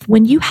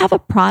When you have a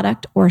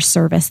product or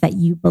service that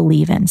you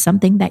believe in,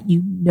 something that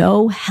you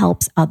know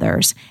helps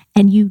others,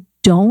 and you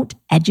don't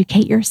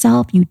educate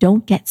yourself, you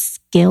don't get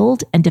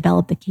skilled and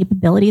develop the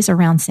capabilities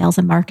around sales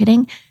and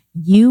marketing,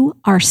 you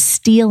are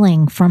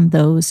stealing from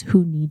those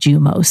who need you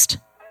most.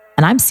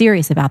 And I'm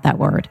serious about that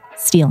word,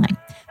 stealing,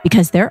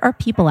 because there are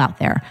people out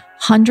there,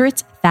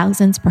 hundreds,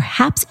 thousands,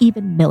 perhaps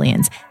even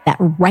millions, that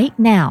right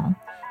now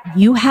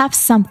you have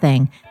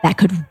something that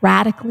could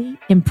radically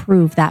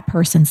improve that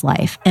person's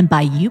life. And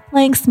by you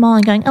playing small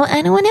and going, oh,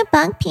 I don't want to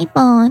bug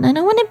people, and I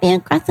don't want to be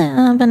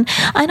aggressive, and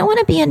I don't want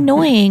to be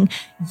annoying,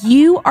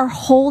 you are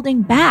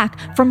holding back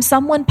from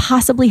someone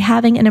possibly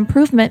having an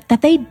improvement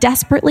that they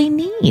desperately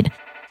need.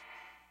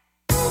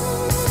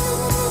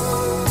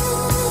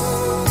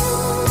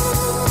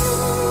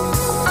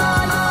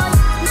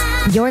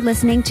 You're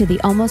listening to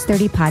the Almost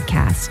 30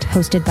 podcast,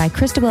 hosted by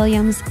Krista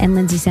Williams and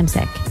Lindsay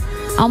Simcik.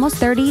 Almost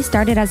 30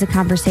 started as a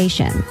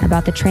conversation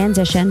about the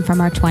transition from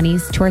our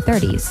 20s to our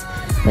 30s.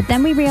 But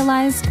then we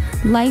realized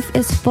life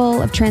is full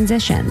of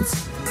transitions.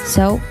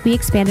 So we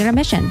expanded our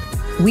mission.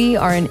 We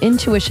are an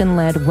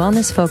intuition-led,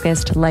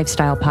 wellness-focused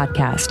lifestyle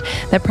podcast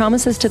that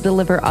promises to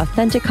deliver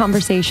authentic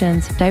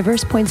conversations,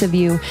 diverse points of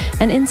view,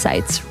 and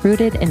insights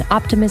rooted in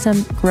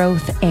optimism,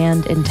 growth,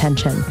 and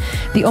intention.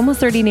 The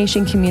Almost 30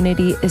 Nation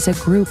community is a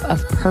group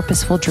of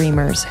purposeful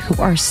dreamers who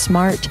are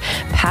smart,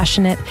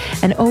 passionate,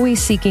 and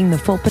always seeking the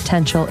full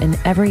potential in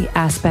every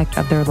aspect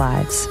of their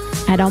lives.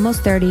 At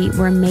Almost 30,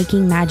 we're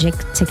making magic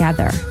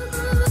together.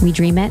 We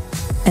dream it,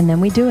 and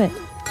then we do it.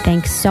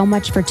 Thanks so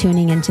much for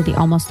tuning into the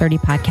Almost 30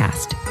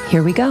 podcast.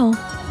 Here we go.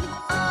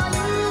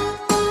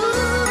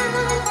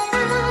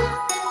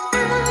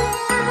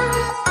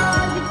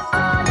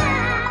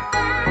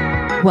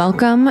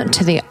 Welcome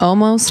to the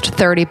Almost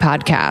 30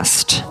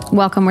 podcast.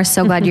 Welcome. We're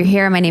so glad you're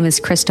here. My name is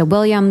Krista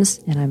Williams.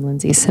 And I'm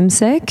Lindsay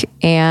Simcik.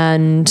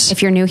 And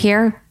if you're new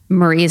here,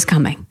 Marie is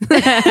coming.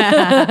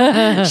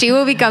 She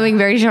will be coming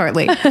very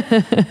shortly.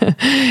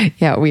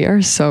 Yeah, we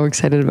are so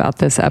excited about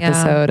this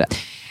episode. Yeah.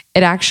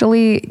 It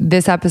actually,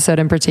 this episode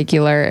in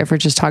particular, if we're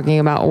just talking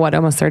about what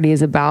Almost 30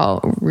 is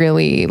about,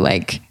 really,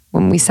 like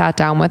when we sat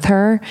down with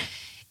her,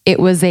 it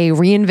was a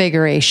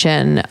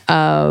reinvigoration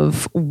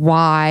of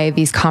why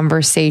these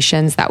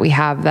conversations that we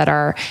have that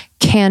are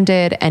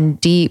candid and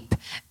deep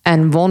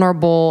and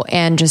vulnerable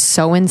and just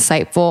so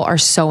insightful are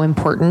so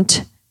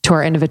important to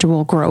our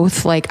individual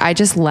growth. Like I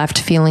just left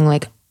feeling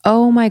like,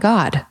 oh my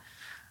God.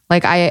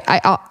 Like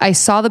I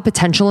saw the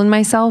potential in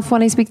myself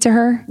when I speak to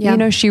her. Yeah. You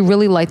know, she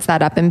really lights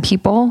that up in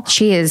people.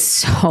 She is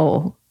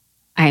so,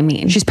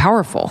 she's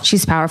powerful.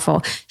 She's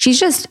powerful. She's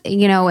just,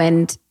 you know,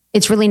 and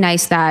it's really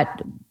nice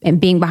that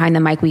being behind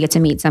the mic, we get to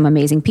meet some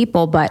amazing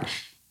people, but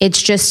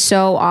it's just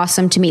so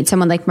awesome to meet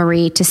someone like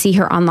Marie, to see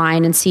her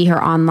online and see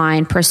her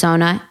online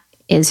persona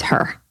is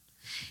her.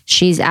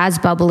 She's as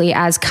bubbly,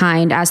 as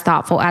kind, as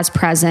thoughtful, as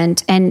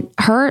present. And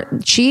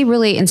she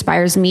really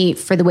inspires me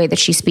for the way that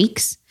she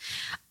speaks.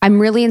 I'm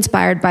really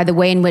inspired by the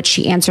way in which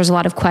she answers a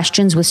lot of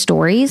questions with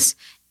stories.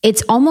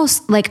 It's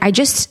almost like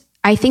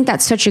I think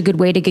that's such a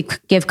good way to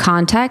give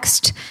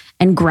context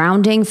and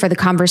grounding for the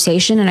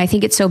conversation. And I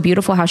think it's so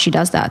beautiful how she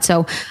does that.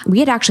 So we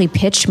had actually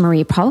pitched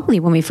Marie probably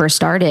when we first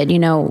started. You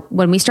know,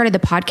 when we started the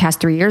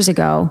podcast 3 years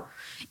ago,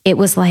 it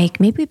was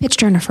like maybe we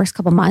pitched her in the first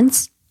couple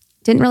months.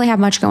 Didn't really have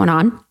much going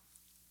on.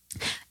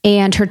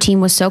 And her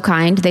team was so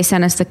kind. They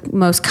sent us the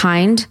most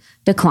kind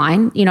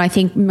decline. You know, I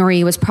think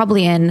Marie was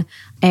probably in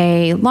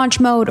a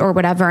launch mode or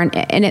whatever.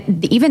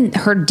 And even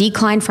her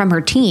decline from her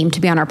team to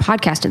be on our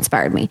podcast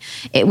inspired me.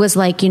 It was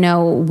like, you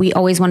know, we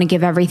always want to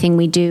give everything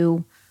we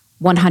do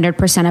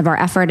 100% of our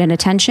effort and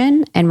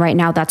attention. And right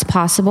now that's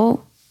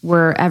possible.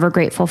 We're ever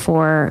grateful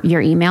for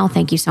your email.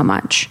 Thank you so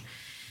much.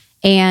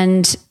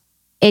 And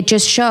it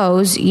just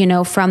shows, you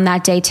know, from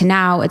that day to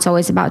now, it's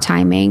always about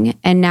timing.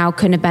 And now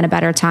couldn't have been a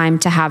better time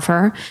to have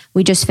her.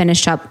 We just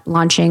finished up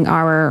launching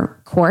our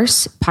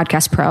course,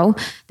 Podcast Pro.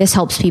 This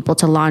helps people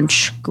to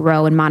launch,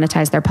 grow, and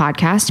monetize their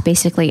podcast.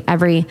 Basically,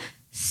 every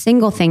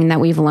single thing that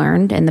we've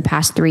learned in the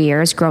past 3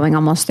 years, growing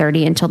Almost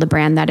 30 until the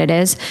brand that it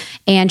is.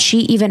 And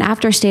she even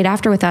stayed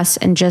after with us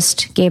and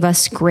just gave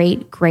us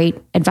great,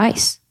 great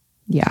advice.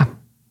 Yeah.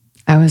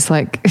 I was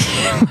like,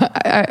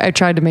 I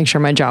tried to make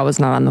sure my jaw was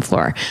not on the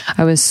floor.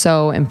 I was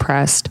so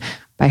impressed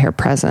by her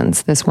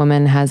presence. This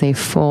woman has a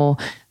full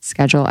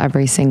schedule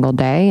every single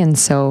day. And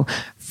so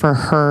for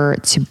her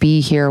to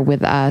be here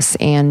with us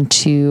and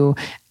to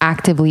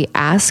actively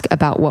ask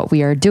about what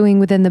we are doing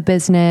within the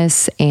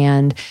business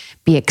and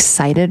be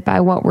excited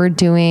by what we're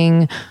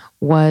doing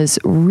was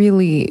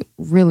really,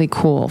 really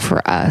cool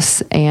for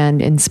us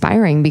and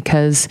inspiring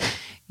because,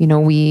 you know,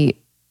 we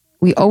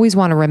always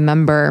want to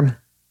remember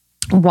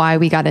why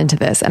we got into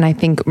this. And I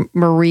think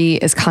Marie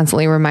is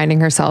constantly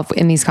reminding herself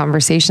in these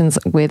conversations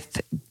with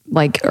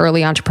like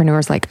early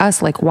entrepreneurs like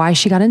us, like why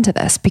she got into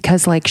this,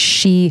 because like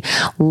she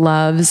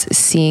loves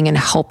seeing and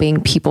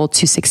helping people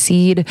to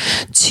succeed,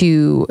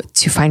 to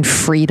find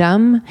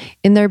freedom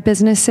in their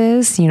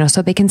businesses, you know,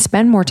 so they can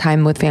spend more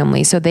time with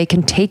family, so they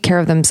can take care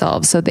of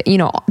themselves, so that, you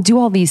know, do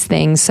all these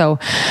things. So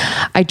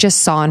I just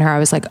saw in her, I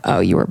was like, oh,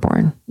 you were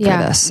born for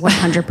this.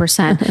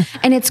 100%.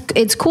 And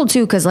it's cool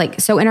too. Cause like,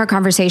 so in our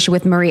conversation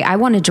with Marie, I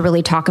wanted to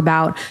really talk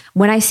about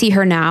when I see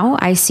her now,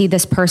 I see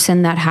this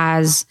person that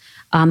has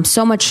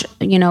so much,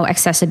 you know,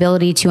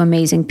 accessibility to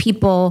amazing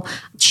people.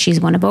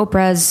 She's one of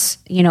Oprah's,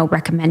 you know,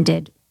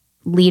 recommended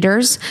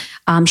leaders.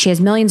 She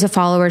has millions of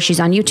followers. She's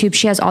on YouTube.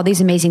 She has all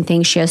these amazing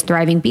things. She has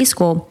Thriving B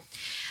School.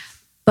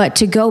 But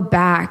to go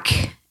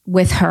back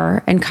with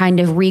her and kind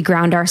of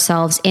reground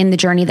ourselves in the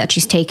journey that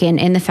she's taken,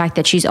 in the fact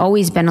that she's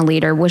always been a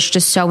leader, was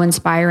just so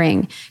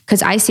inspiring.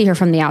 Because I see her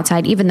from the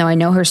outside, even though I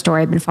know her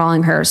story. I've been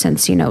following her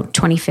since, you know,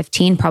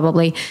 2015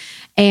 probably.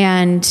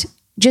 And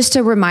just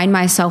to remind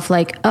myself,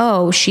 like,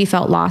 oh, she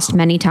felt lost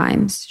many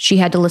times. She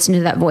had to listen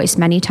to that voice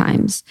many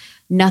times.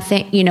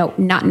 Nothing, you know,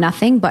 not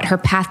nothing, but her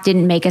path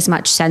didn't make as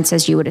much sense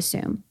as you would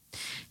assume.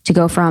 To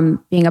go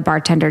from being a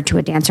bartender to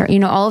a dancer, you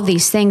know, all of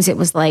these things, it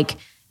was like,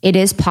 it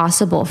is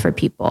possible for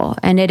people,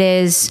 and it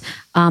is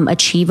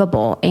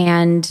achievable.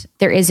 And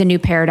there is a new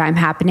paradigm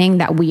happening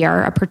that we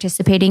are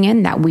participating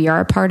in, that we are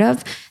a part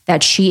of,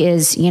 that she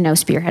is, you know,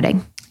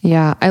 spearheading.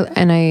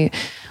 Yeah.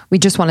 We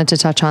just wanted to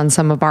touch on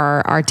some of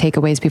our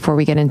takeaways before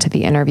we get into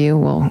the interview.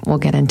 We'll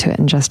get into it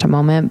in just a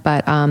moment.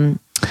 But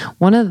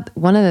one of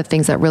the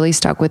things that really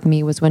stuck with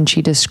me was when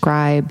she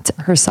described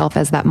herself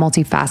as that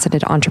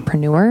multifaceted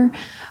entrepreneur.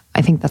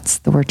 I think that's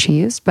the word she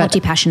used, but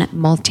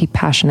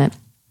multi-passionate.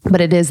 But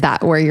it is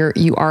that where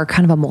you are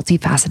kind of a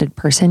multifaceted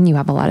person. You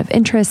have a lot of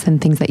interests and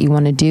things that you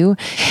want to do.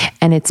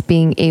 And it's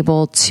being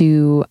able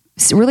to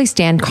really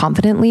stand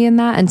confidently in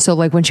that. And so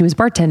like when she was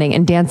bartending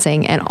and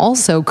dancing and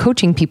also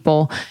coaching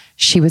people,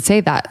 she would say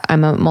that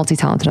I'm a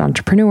multi-talented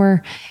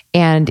entrepreneur,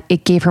 and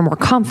it gave her more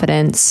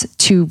confidence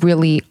to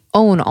really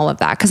own all of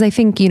that. Cause I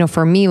think, you know,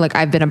 for me, like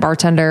I've been a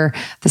bartender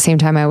at the same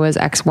time I was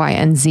X, Y,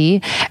 and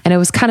Z. And it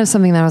was kind of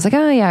something that I was like,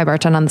 oh yeah, I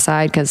bartend on the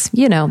side. Cause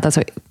you know, that's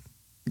what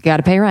you got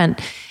to pay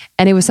rent.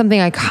 And it was something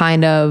I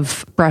kind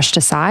of brushed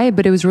aside,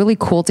 but it was really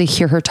cool to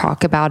hear her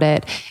talk about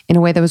it in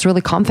a way that was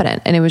really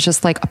confident. And it was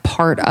just like a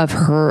part of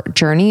her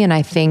journey. And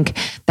I think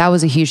that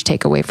was a huge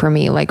takeaway for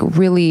me, like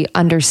really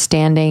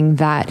understanding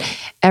that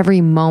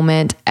every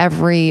moment,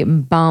 every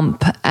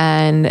bump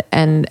and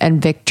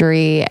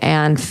victory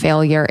and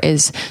failure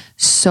is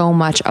so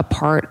much a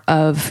part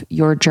of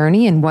your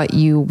journey and what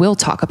you will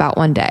talk about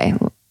one day,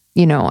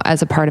 you know,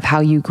 as a part of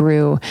how you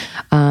grew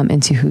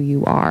into who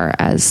you are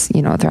as,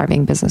 you know, a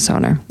thriving business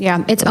owner.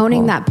 Yeah. It's so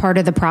owning that part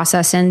of the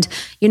process. And,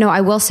 you know, I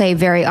will say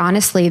very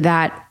honestly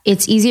that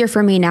it's easier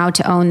for me now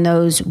to own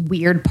those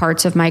weird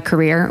parts of my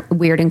career,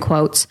 weird in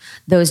quotes,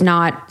 those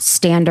not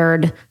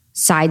standard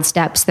side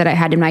steps that I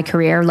had in my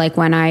career. Like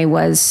when I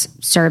was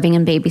serving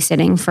and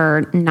babysitting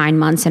for 9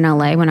 months in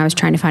LA when I was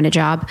trying to find a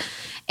job.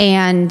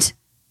 And,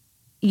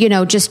 you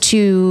know,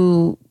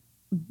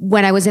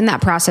 when I was in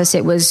that process,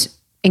 it was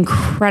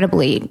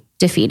incredibly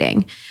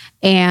defeating.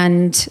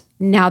 And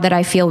now that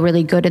I feel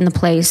really good in the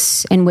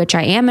place in which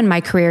I am in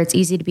my career, it's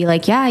easy to be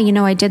like, yeah, you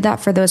know, I did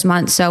that for those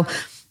months. So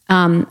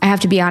I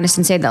have to be honest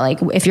and say that, like,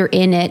 if you're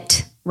in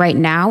it right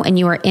now and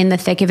you are in the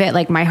thick of it,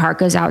 like my heart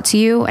goes out to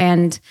you.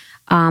 And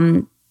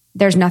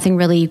there's nothing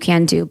really you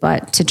can do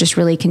but to just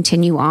really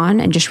continue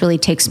on and just really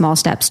take small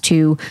steps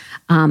to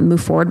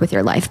move forward with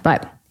your life.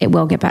 But it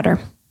will get better.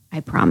 I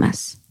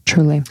promise.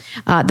 Truly.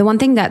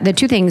 The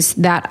two things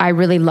that I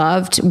really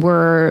loved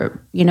were,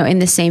 you know, in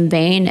the same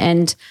vein,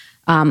 and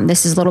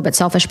this is a little bit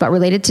selfish, but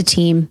related to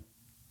team.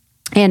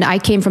 And I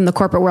came from the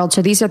corporate world.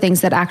 So these are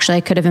things that actually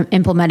I could have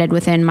implemented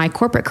within my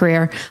corporate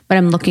career, but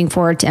I'm looking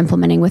forward to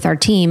implementing with our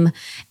team.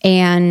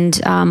 And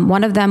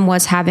one of them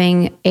was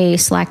having a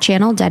Slack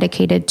channel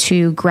dedicated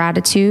to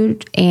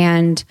gratitude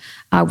and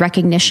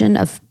recognition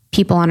of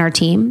people on our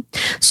team.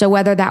 So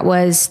whether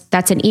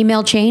that's an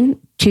email chain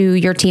to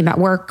your team at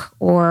work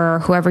or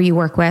whoever you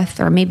work with,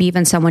 or maybe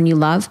even someone you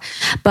love.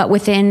 But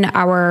within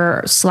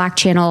our Slack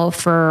channel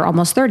for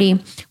Almost 30,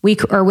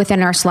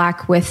 within our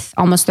Slack with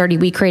Almost 30,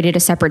 we created a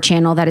separate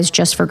channel that is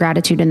just for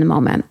gratitude in the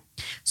moment.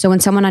 So when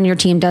someone on your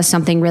team does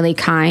something really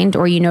kind,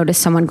 or you notice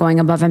someone going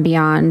above and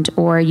beyond,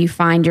 or you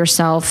find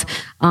yourself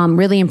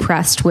really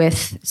impressed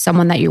with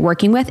someone that you're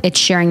working with, it's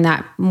sharing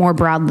that more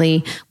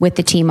broadly with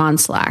the team on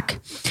Slack.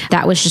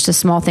 That was just a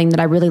small thing that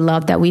I really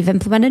love that we've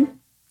implemented.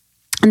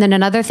 And then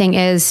another thing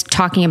is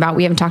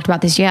we haven't talked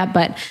about this yet,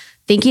 but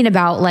thinking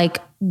about like,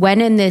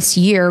 when in this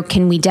year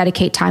can we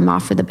dedicate time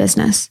off for the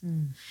business?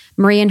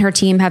 Marie and her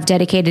team have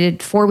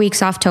dedicated 4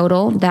 weeks off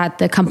total that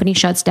the company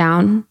shuts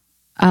down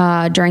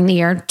during the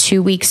year.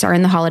 2 weeks are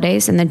in the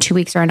holidays, and then 2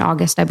 weeks are in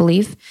August, I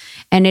believe.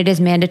 And it is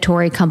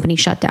mandatory company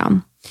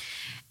shutdown.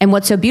 And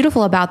what's so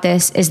beautiful about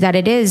this is that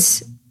it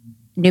is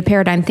new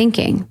paradigm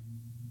thinking.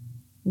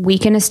 We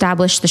can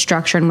establish the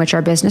structure in which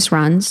our business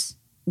runs.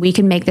 We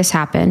can make this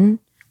happen.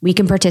 we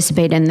can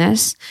participate in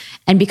this.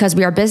 And because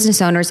we are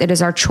business owners, it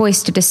is our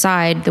choice to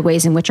decide the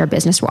ways in which our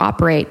business will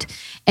operate.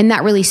 And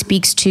that really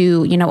speaks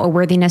to, a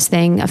worthiness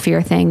thing, a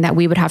fear thing that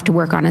we would have to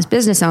work on as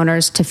business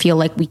owners to feel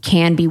like we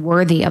can be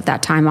worthy of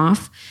that time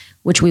off,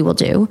 which we will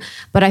do.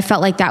 But I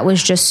felt like that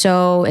was just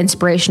so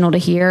inspirational to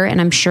hear. And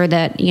I'm sure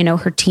that,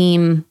 her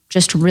team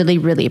just really,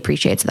 really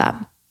appreciates that.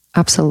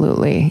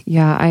 Absolutely.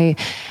 Yeah.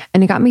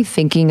 And it got me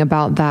thinking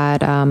about that,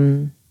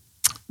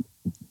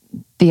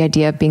 the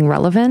idea of being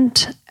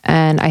relevant.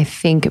 And I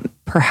think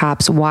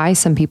perhaps why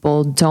some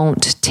people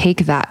don't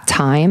take that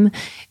time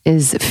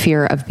is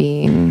fear of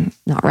being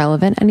not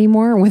relevant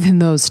anymore within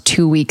those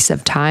 2 weeks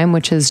of time,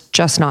 which is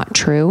just not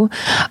true.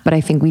 But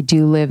I think we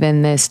do live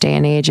in this day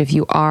and age. If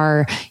you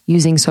are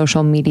using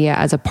social media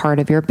as a part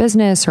of your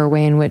business or a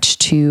way in which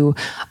to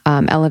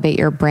elevate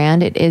your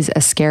brand, it is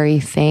a scary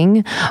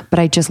thing. But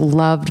I just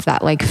loved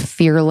that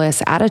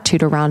fearless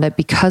attitude around it,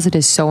 because it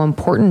is so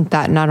important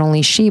that not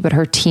only she, but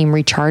her team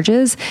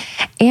recharges.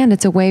 And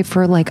it's a way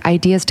for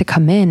ideas to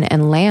come in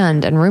and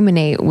land and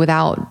ruminate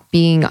without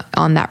being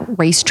on that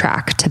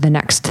racetrack to the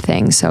next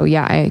thing. So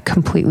yeah, I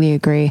completely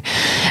agree.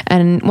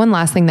 And one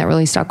last thing that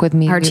really stuck with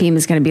me. Our team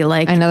is going to be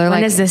I know,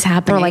 when is this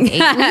happening? For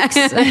 8 weeks.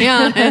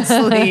 Yeah,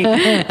 honestly.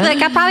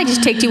 I'll probably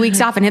just take 2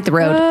 weeks off and hit the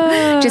road.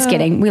 Just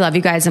kidding. We love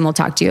you guys and we'll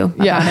talk to you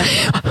about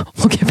it.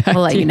 We'll get back.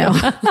 We'll let you know.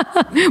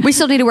 We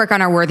still need to work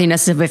on our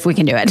worthiness if we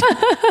can do it.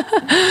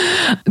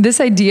 This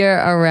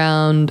idea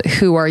around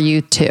who are you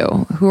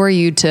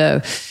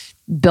to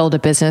build a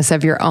business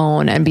of your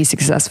own and be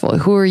successful?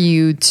 Who are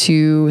you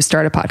to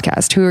start a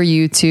podcast? Who are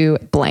you to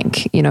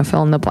blank,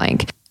 fill in the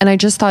blank? And I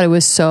just thought it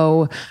was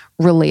so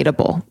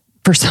relatable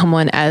for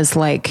someone as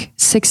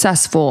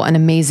successful and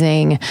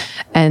amazing,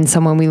 and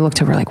someone we looked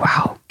to, we're like,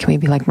 wow, can we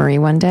be like Marie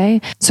one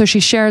day? So she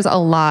shares a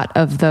lot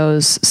of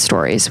those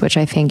stories, which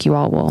I think you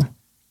all will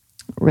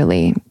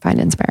really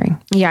find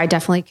inspiring. Yeah, I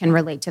definitely can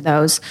relate to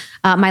those.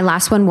 My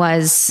last one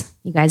was,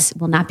 you guys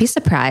will not be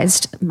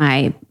surprised,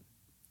 my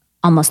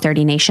Almost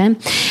 30 Nation,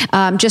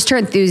 just her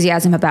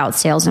enthusiasm about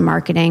sales and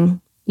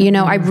marketing.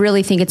 I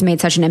really think it's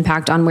made such an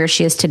impact on where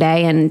she is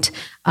today. And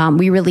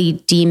we really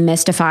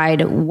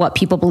demystified what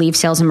people believe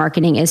sales and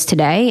marketing is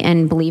today,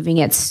 and believing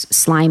it's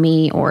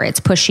slimy or it's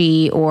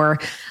pushy or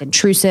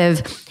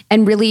intrusive.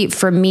 And really,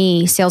 for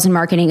me, sales and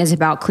marketing is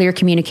about clear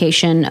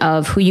communication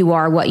of who you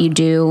are, what you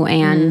do,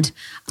 and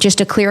just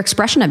a clear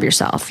expression of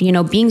yourself.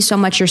 Being so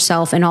much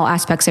yourself in all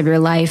aspects of your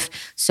life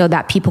so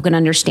that people can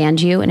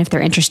understand you. And if they're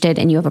interested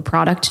and you have a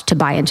product, to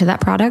buy into that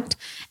product.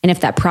 And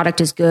if that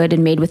product is good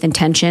and made with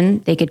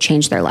intention, they could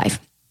change their life.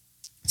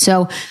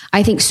 So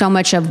I think so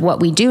much of what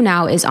we do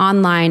now is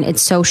online,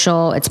 it's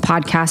social, it's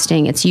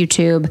podcasting, it's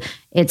YouTube,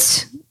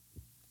 it's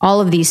all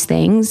of these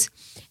things.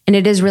 And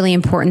it is really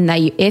important that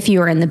if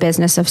you are in the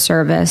business of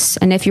service,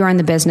 and if you're in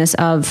the business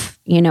of,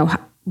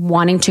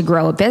 wanting to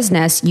grow a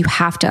business, you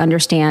have to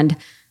understand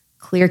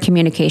clear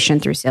communication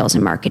through sales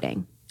and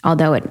marketing.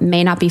 Although it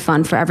may not be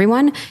fun for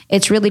everyone,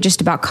 it's really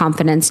just about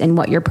confidence in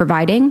what you're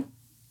providing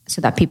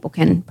so that people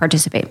can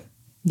participate.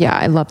 Yeah,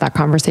 I love that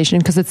conversation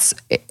because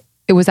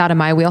it was out of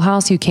my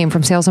wheelhouse. You came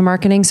from sales and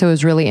marketing, so it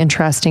was really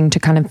interesting to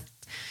kind of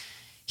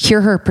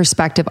hear her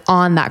perspective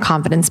on that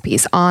confidence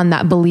piece, on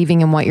that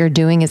believing in what you're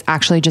doing is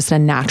actually just a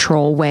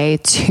natural way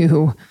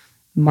to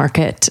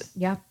market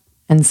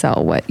and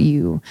sell what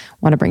you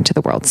want to bring to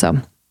the world. So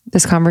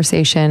this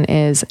conversation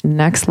is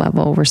next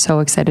level. We're so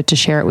excited to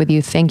share it with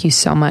you. Thank you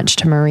so much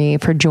to Marie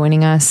for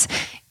joining us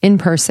in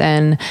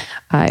person.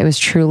 It was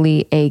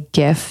truly a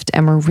gift,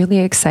 and we're really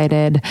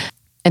excited.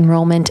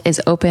 Enrollment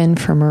is open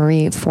for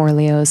Marie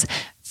Forleo's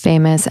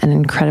famous and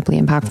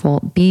incredibly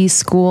impactful B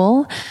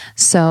School.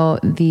 So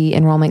the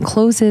enrollment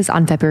closes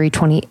on February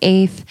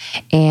 28th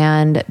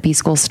and B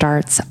School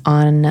starts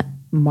on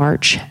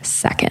March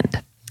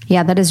 2nd.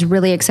 Yeah, that is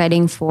really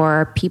exciting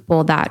for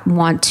people that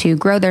want to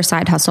grow their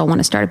side hustle, want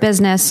to start a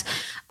business.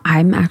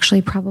 I'm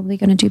actually probably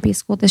going to do B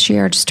School this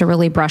year just to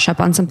really brush up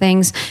on some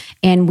things.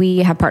 And we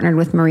have partnered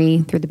with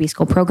Marie through the B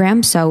School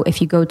program. So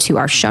if you go to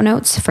our show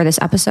notes for this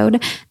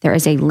episode, there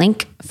is a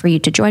link for you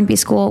to join B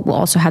School. We'll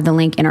also have the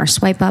link in our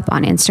swipe up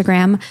on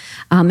Instagram.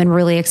 And we're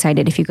really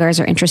excited if you guys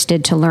are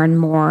interested to learn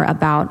more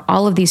about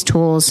all of these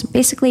tools.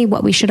 Basically,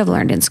 what we should have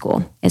learned in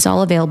school is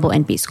all available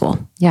in B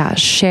School. Yeah,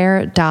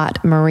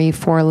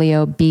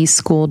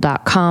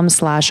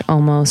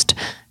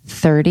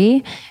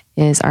 share.marieforleobschool.com/almost30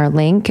 is our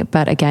link.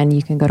 But again,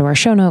 you can go to our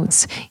show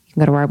notes, you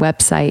can go to our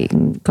website, you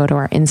can go to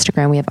our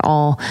Instagram. We have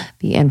all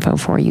the info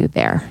for you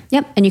there.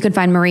 Yep. And you can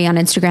find Marie on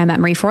Instagram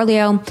at Marie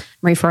Forleo,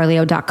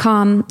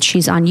 marieforleo.com.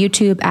 She's on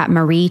YouTube at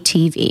Marie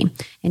TV.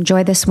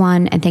 Enjoy this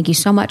one. And thank you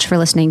so much for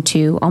listening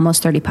to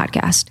Almost 30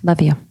 Podcast.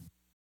 Love you.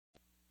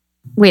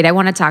 Wait, I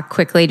want to talk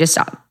quickly, just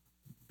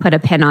put a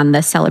pin on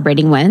the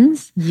celebrating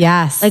wins.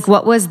 Yes.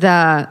 What was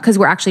because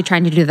we're actually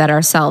trying to do that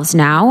ourselves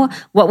now.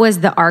 What was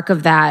the arc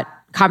of that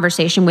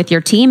conversation with your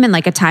team and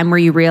a time where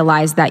you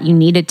realized that you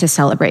needed to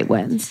celebrate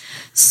wins?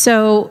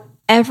 So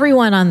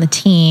everyone on the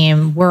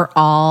team, we're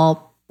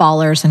all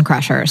ballers and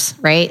crushers,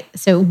 right?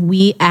 So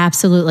we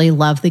absolutely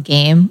love the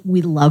game.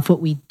 We love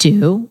what we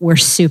do. We're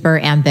super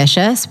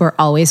ambitious. We're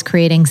always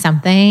creating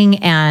something,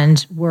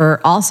 and we're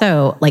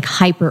also like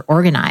hyper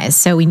organized.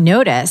 So we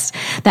noticed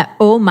that,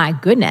 oh my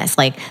goodness,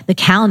 like the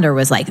calendar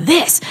was like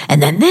this, and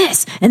then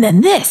this, and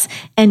then this.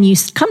 And you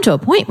come to a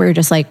point where you're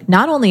just like,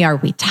 not only are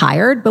we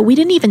tired, but we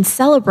didn't even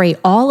celebrate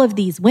all of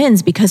these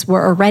wins because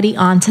we're already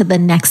on to the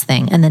next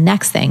thing and the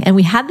next thing. And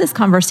we had this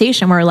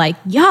conversation where we're like,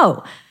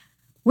 yo,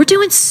 we're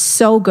doing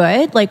so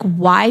good. Like,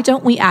 why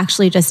don't we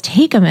actually just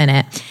take a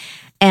minute?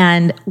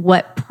 And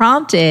what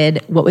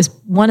prompted what was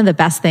one of the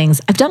best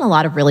things, I've done a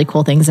lot of really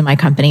cool things in my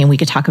company, and we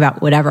could talk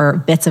about whatever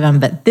bits of them,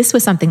 but this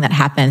was something that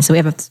happened. So we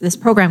have this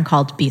program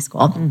called B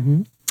School.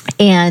 Mm-hmm.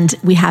 And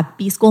we have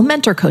B School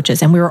mentor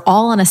coaches, and we were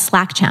all on a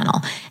Slack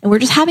channel, and we're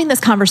just having this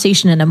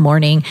conversation in the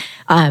morning,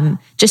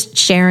 just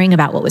sharing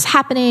about what was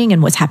happening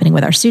and what's happening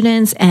with our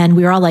students. And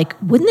we were all like,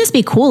 wouldn't this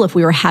be cool if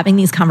we were having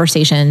these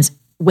conversations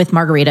with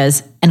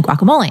margaritas and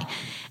guacamole?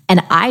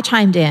 And I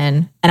chimed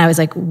in and I was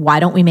like,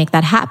 why don't we make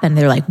that happen?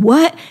 They're like,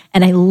 what?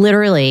 And I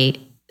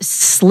literally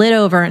slid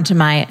over into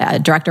my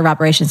director of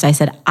operations. I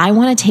said, I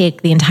want to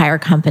take the entire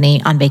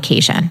company on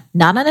vacation,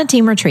 not on a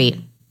team retreat,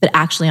 but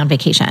actually on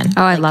vacation.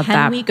 Oh, I love that.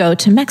 Can we go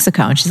to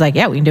Mexico? And she's like,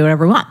 yeah, we can do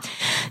whatever we want.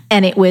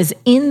 And it was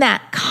in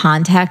that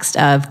context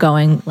of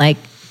going like,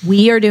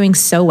 we are doing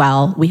so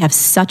well. We have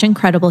such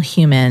incredible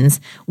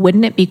humans.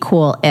 Wouldn't it be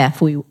cool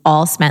if we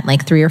all spent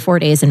like 3 or 4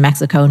 days in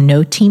Mexico,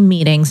 no team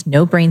meetings,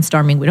 no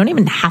brainstorming. We don't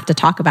even have to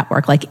talk about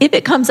work. Like if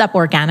it comes up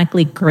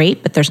organically,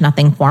 great, but there's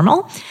nothing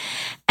formal.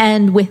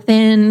 And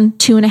within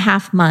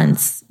 2.5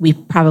 months, we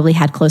probably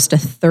had close to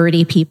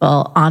 30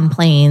 people on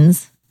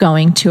planes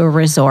going to a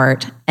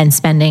resort and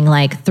spending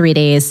like 3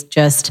 days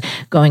just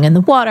going in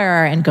the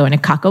water and going to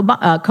Coco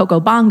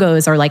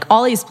Bongos or like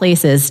all these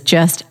places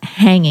just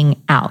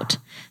hanging out.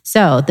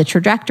 So the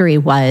trajectory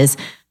was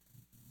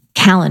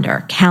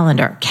calendar,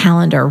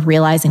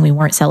 realizing we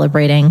weren't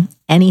celebrating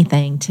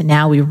anything to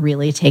now we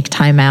really take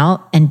time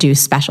out and do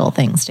special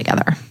things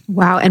together.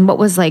 Wow. And what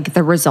was like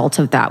the result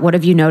of that? What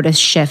have you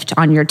noticed shift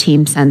on your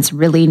team since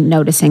really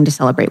noticing to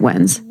celebrate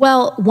wins?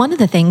 Well, one of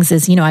the things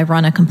is, I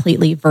run a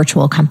completely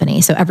virtual company.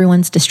 So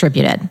everyone's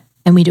distributed.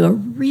 And we do a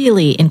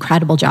really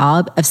incredible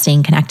job of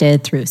staying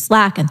connected through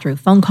Slack and through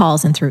phone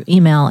calls and through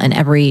email and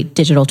every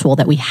digital tool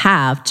that we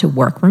have to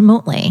work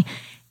remotely.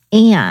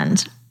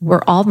 And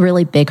we're all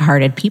really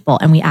big-hearted people,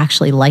 and we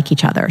actually like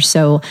each other.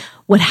 So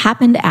what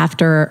happened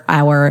after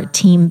our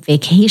team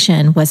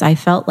vacation was I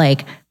felt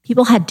like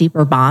people had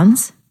deeper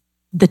bonds.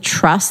 The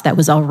trust that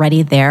was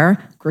already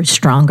there grew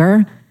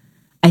stronger.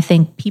 I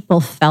think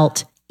people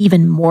felt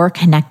even more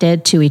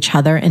connected to each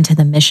other and to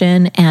the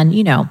mission. And,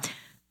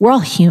 we're all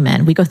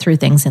human. We go through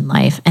things in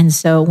life. And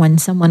so when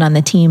someone on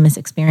the team is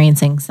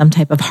experiencing some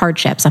type of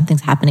hardship,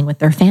 something's happening with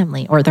their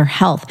family or their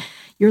health,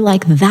 you're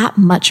like that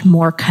much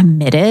more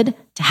committed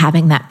to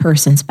having that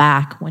person's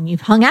back when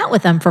you've hung out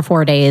with them for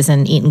 4 days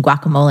and eaten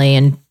guacamole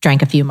and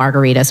drank a few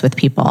margaritas with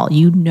people.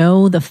 You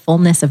know the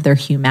fullness of their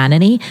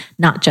humanity,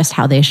 not just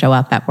how they show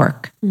up at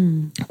work.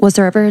 Was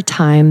there ever a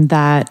time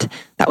that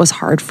was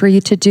hard for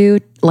you to do?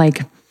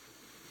 Like,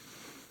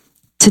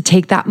 to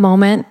take that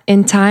moment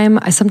in time?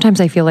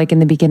 Sometimes I feel like in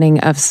the beginning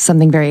of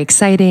something very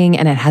exciting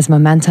and it has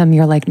momentum,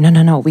 you're like,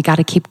 no, we got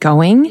to keep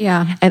going.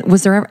 Yeah. And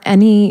was there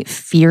any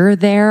fear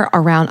there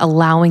around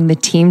allowing the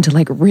team to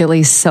like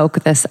really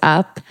soak this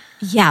up?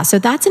 Yeah, so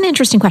that's an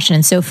interesting question.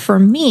 And so for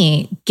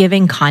me,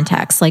 giving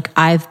context, like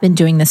I've been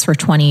doing this for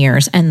 20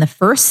 years, and the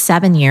first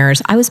 7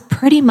 years, I was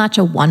pretty much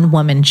a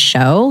one-woman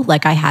show.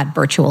 Like I had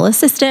virtual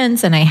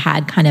assistants and I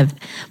had kind of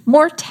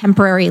more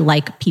temporary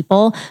like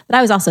people, but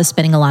I was also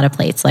spinning a lot of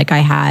plates. Like I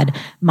had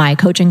my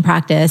coaching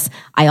practice.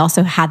 I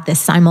also had this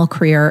simul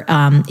career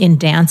in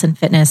dance and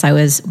fitness. I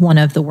was one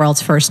of the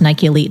world's first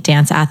Nike Elite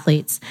dance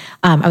athletes.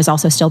 I was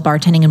also still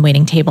bartending and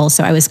waiting tables.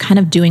 So I was kind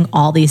of doing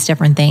all these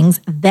different things.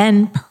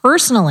 Then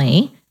personally,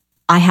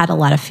 I had a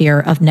lot of fear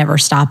of never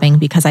stopping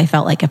because I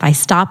felt like if I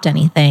stopped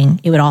anything,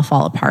 it would all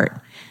fall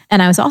apart.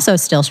 And I was also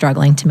still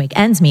struggling to make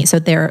ends meet. So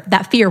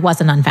that fear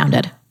wasn't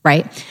unfounded,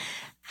 right?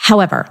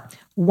 However,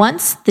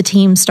 once the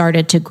team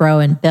started to grow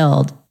and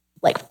build,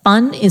 like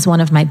fun is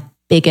one of my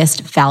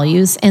biggest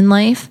values in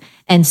life.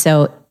 And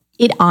so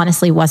it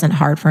honestly wasn't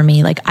hard for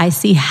me. Like I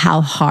see how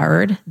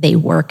hard they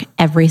work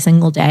every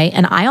single day.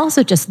 And I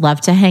also just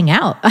love to hang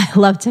out. I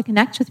love to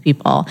connect with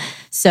people.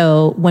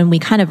 So when we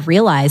kind of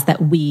realized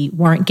that we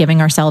weren't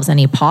giving ourselves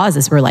any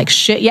pauses, we're like,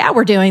 shit, yeah,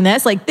 we're doing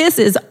this. Like, this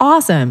is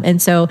awesome.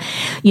 And so,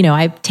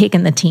 I've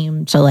taken the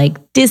team to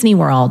like Disney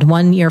World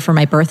 1 year for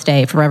my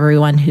birthday for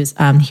everyone who's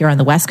here on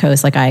the West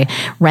Coast. Like I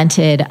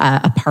rented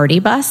a party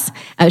bus.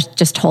 I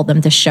just told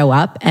them to show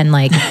up and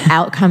like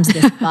out comes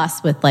this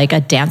bus with like a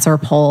dancer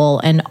pole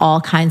and all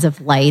all kinds of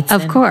lights.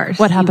 Of course.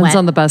 What happens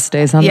on the best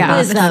days on the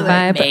bus? It was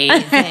amazing.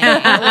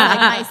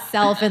 Like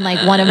myself and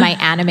like one of my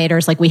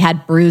animators, like we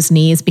had bruised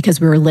knees because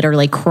we were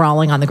literally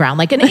crawling on the ground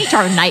like an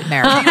HR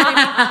nightmare.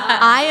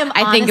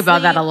 I think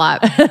about that a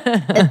lot.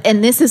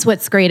 And this is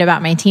what's great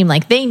about my team.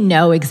 Like they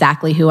know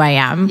exactly who I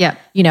am. Yep.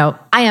 You know,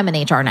 I am an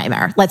HR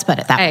nightmare. Let's put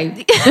it that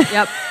way.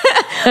 Yep.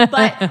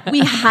 But we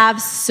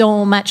have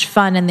so much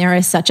fun, and there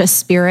is such a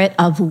spirit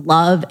of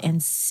love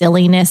and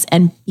silliness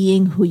and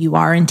being who you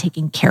are and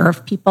taking care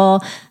of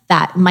people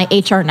that my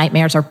HR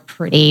nightmares are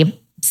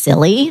pretty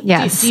silly.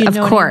 Yes, do you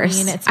know of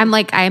course. I mean? I'm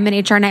like, I am an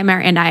HR nightmare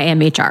and I am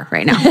HR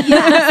right now.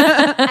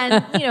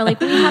 And, you know, like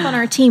we have on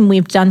our team,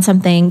 we've done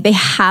something, they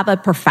have a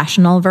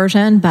professional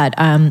version, but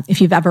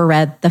if you've ever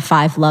read The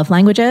 5 Love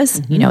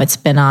Languages, you know, it's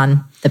been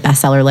on the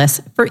bestseller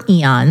list for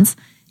eons.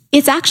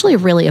 It's actually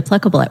really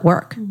applicable at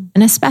work.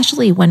 And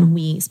especially when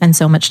we spend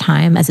so much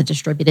time as a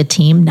distributed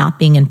team, not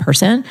being in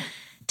person,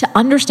 to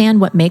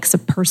understand what makes a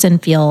person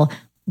feel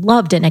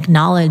loved and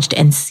acknowledged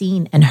and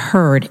seen and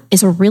heard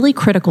is a really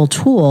critical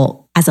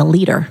tool as a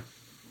leader.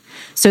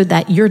 So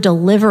that you're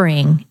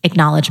delivering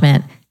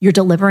acknowledgement, you're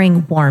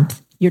delivering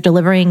warmth, you're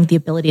delivering the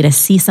ability to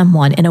see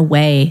someone in a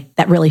way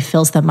that really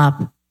fills them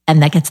up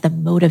and that gets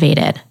them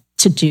motivated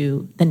to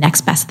do the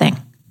next best thing.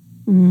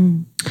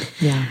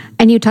 Yeah.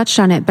 And you touched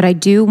on it, but I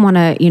do want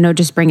to, you know,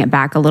 just bring it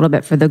back a little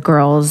bit for the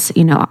girls.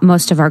 You know,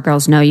 most of our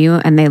girls know you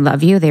and they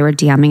love you. They were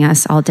DMing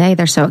us all day.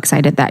 They're so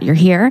excited that you're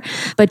here.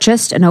 But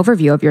just an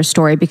overview of your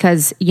story,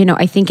 because, you know,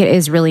 I think it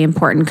is really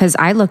important because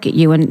I look at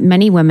you and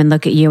many women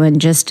look at you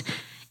and just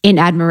in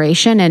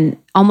admiration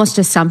and almost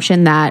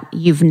assumption that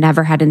you've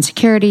never had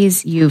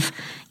insecurities. You've,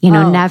 you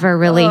know, never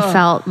really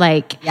felt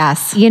like,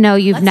 you know,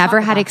 you've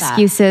never had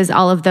excuses,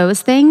 all of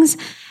those things.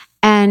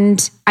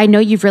 And I know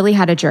you've really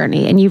had a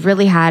journey and you've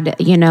really had,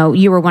 you know,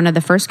 you were one of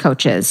the first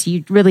coaches.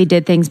 You really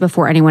did things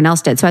before anyone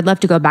else did. So I'd love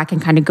to go back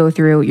and kind of go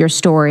through your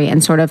story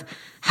and sort of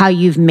how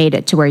you've made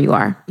it to where you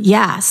are.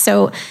 Yeah.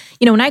 So,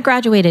 you know, when I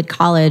graduated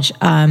college,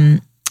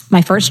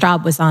 my first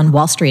job was on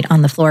Wall Street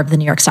on the floor of the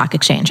New York Stock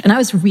Exchange. And I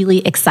was really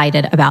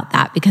excited about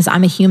that because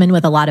I'm a human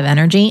with a lot of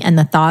energy. And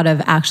the thought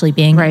of actually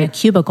being in a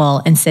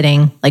cubicle and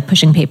sitting, like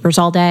pushing papers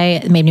all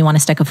day, made me want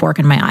to stick a fork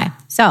in my eye.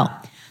 So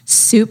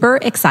super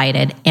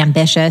excited,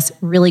 ambitious,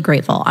 really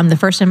grateful. I'm the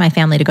first in my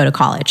family to go to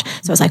college.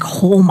 So I was like,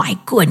 oh my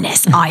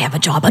goodness, I have a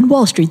job on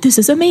Wall Street. This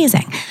is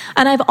amazing.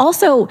 And I've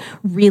also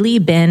really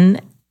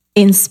been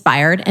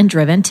inspired and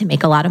driven to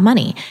make a lot of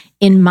money.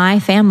 In my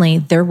family,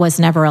 there was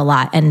never a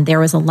lot. And there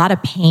was a lot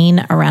of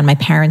pain around my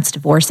parents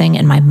divorcing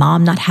and my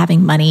mom not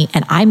having money.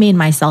 And I made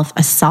myself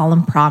a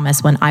solemn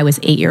promise when I was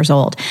 8 years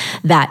old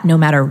that no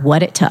matter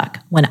what it took,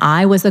 when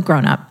I was a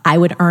grown-up, I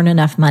would earn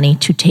enough money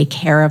to take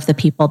care of the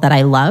people that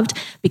I loved,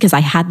 because I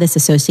had this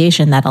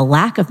association that a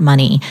lack of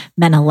money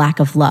meant a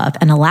lack of love,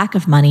 and a lack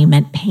of money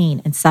meant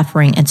pain and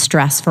suffering and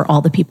stress for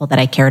all the people that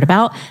I cared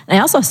about. And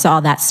I also saw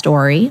that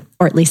story,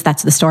 or at least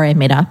that's the story I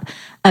made up,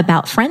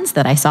 about friends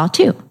that I saw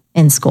too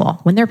in school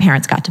when their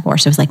parents got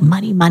divorced. It was like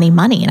money, money,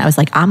 money. And I was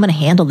like, I'm going to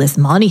handle this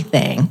money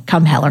thing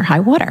come hell or high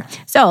water.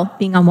 So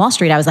being on Wall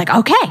Street, I was like,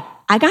 okay,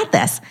 I got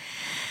this.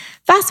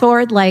 Fast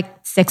forward like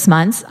 6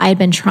 months, I had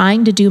been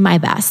trying to do my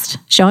best,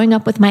 showing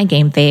up with my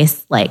game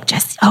face, like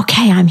just,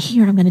 okay, I'm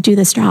here, I'm going to do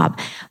this job.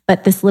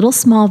 But this little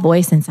small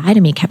voice inside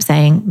of me kept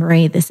saying,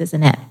 Marie, this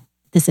isn't it.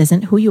 This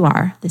isn't who you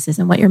are. This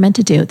isn't what you're meant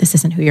to do. This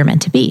isn't who you're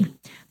meant to be.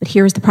 But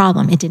here's the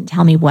problem. It didn't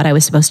tell me what I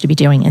was supposed to be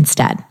doing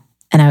instead.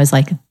 And I was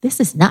like, this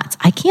is nuts.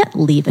 I can't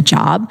leave a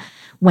job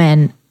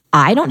when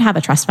I don't have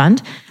a trust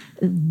fund.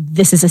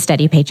 This is a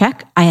steady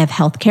paycheck. I have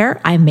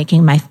healthcare. I'm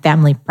making my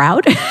family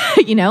proud,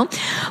 you know?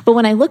 But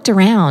when I looked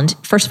around,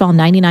 first of all,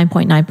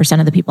 99.9%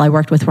 of the people I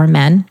worked with were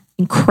men.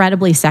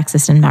 Incredibly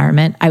sexist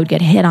environment. I would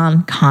get hit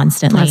on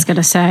constantly. I was going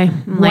to say.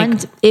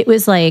 It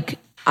was like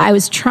I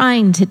was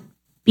trying to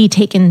be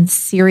taken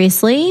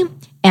seriously,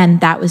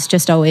 and that was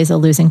just always a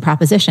losing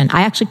proposition.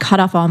 I actually cut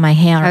off all my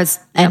hair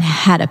and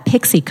had a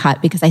pixie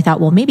cut because I thought,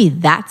 well, maybe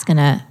that's going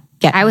to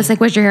get I was like,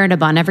 was your hair in a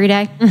bun every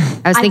day?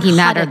 I was thinking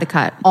that or the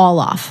cut. All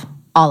off,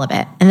 all of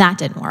it. And that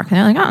didn't work. And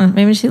they're like, oh,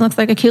 maybe she looks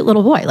like a cute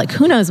little boy. Like,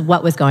 who knows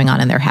what was going on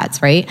in their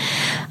heads, right?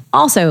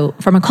 Also,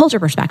 from a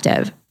culture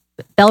perspective,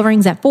 bell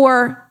rings at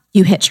 4,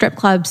 you hit strip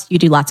clubs, you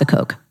do lots of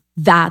coke.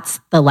 That's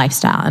the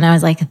lifestyle. And I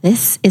was like,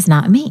 this is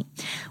not me.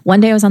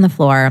 One day I was on the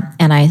floor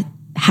and I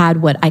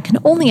had what I can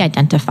only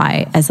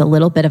identify as a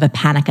little bit of a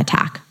panic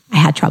attack. I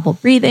had trouble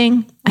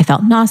breathing. I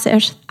felt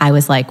nauseous. I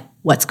was like,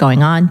 what's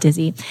going on?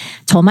 Dizzy.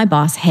 Told my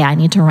boss, hey, I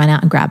need to run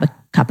out and grab a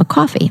cup of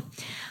coffee.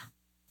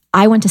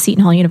 I went to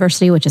Seton Hall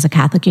University, which is a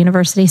Catholic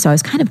university. So I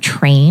was kind of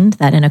trained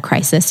that in a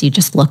crisis, you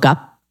just look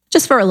up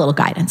just for a little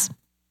guidance.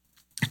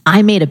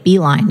 I made a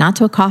beeline, not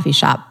to a coffee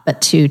shop,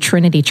 but to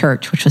Trinity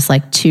Church, which was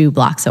like 2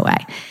 blocks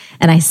away.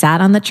 And I sat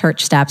on the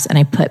church steps and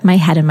I put my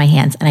head in my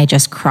hands and I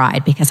just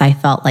cried because I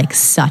felt like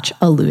such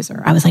a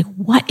loser. I was like,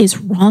 what is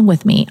wrong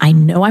with me? I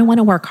know I want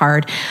to work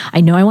hard.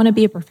 I know I want to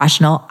be a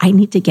professional. I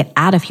need to get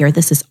out of here.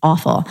 This is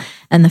awful.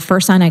 And the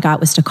first sign I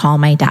got was to call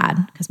my dad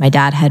because my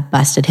dad had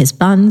busted his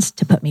buns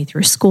to put me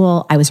through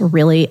school. I was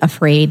really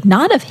afraid,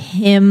 not of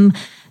him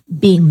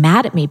being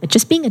mad at me, but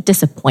just being a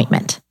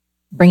disappointment,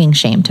 bringing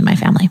shame to my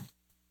family.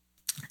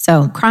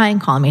 So crying,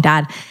 calling my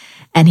dad,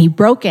 and he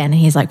broke in and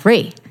he's like,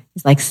 Ree,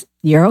 he's like,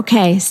 you're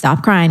okay.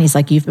 Stop crying. He's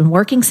like, you've been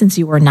working since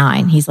you were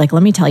 9. He's like,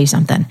 let me tell you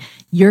something.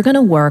 You're going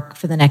to work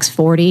for the next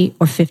 40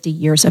 or 50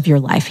 years of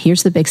your life.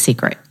 Here's the big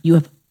secret. You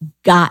have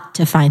got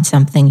to find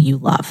something you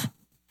love.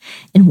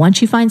 And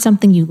once you find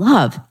something you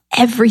love,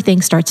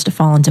 everything starts to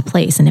fall into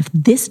place. And if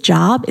this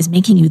job is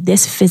making you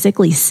this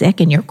physically sick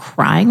and you're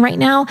crying right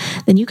now,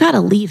 then you got to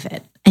leave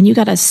it. And you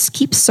got to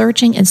keep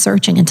searching and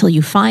searching until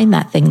you find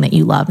that thing that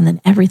you love. And then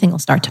everything will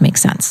start to make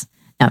sense.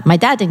 Now, my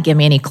dad didn't give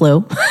me any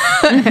clue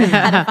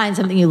how to find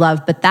something you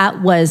love, but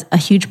that was a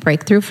huge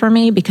breakthrough for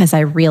me because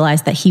I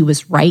realized that he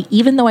was right.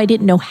 Even though I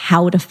didn't know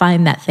how to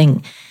find that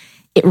thing,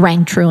 it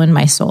rang true in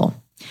my soul.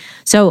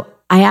 So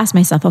I asked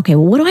myself, okay,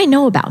 well, what do I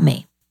know about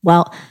me?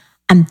 Well,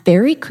 I'm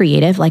very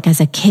creative. Like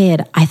as a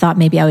kid, I thought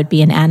maybe I would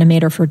be an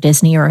animator for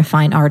Disney or a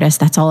fine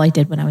artist. That's all I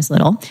did when I was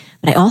little.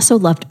 But I also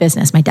loved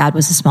business. My dad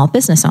was a small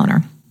business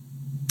owner.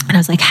 And I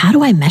was like, how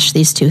do I mesh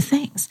these two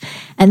things?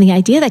 And the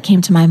idea that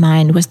came to my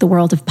mind was the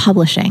world of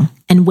publishing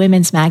and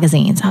women's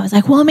magazines. I was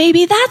like, well,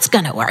 maybe that's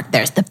going to work.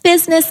 There's the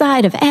business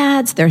side of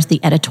ads. There's the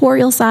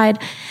editorial side.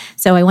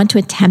 So I went to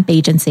a temp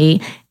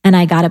agency and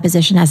I got a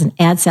position as an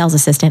ad sales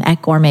assistant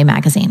at Gourmet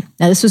Magazine.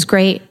 Now, this was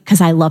great because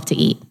I love to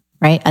eat,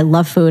 right? I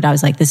love food. I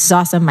was like, this is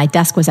awesome. My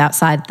desk was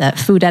outside the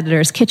food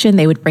editor's kitchen.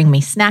 They would bring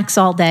me snacks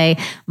all day.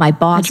 My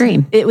boss, a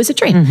dream. It was a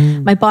dream.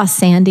 Mm-hmm. My boss,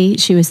 Sandy,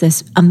 she was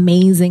this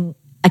amazing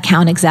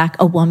account exec,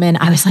 a woman.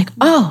 I was like,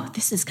 oh,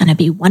 this is going to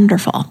be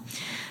wonderful.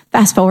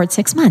 Fast forward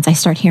 6 months, I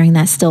start hearing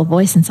that still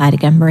voice inside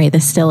again. Marie,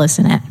 this still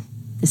isn't it.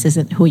 This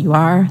isn't who you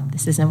are.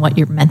 This isn't what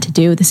you're meant to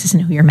do. This isn't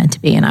who you're meant to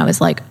be. And I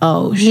was like,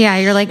 oh, shit. Yeah,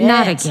 you're like,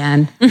 not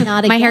again.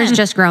 Not again. My hair's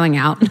just growing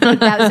out.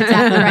 That was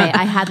exactly right.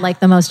 I had like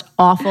the most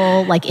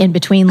awful, like in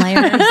between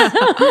layers.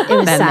 It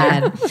was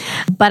sad.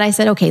 But I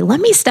said, okay, let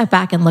me step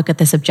back and look at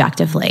this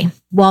objectively.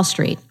 Wall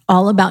Street,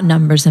 all about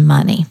numbers and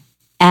money.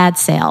 Ad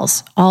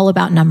sales, all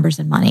about numbers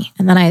and money.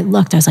 And then I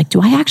looked, I was like,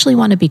 do I actually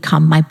want to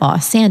become my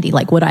boss, Sandy?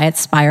 Like, would I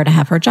aspire to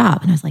have her job?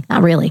 And I was like,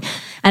 not really.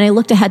 And I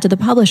looked ahead to the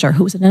publisher,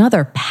 who was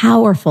another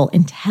powerful,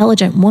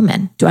 intelligent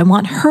woman. Do I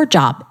want her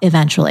job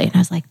eventually? And I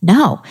was like,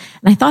 no.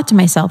 And I thought to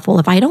myself, well,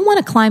 if I don't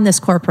want to climb this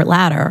corporate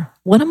ladder,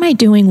 what am I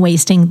doing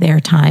wasting their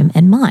time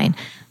and mine?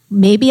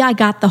 Maybe I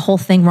got the whole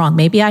thing wrong.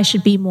 Maybe I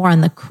should be more on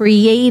the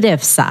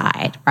creative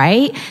side,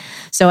 right?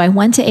 So I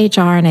went to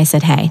HR and I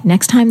said, hey,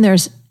 next time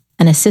there's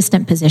an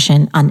assistant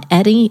position on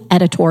any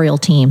editorial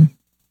team,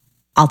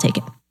 I'll take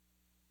it.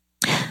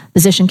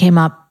 Position came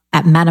up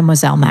at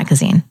Mademoiselle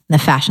magazine, the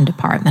fashion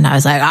department. I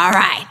was like, all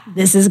right,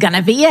 this is going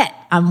to be it.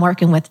 I'm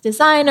working with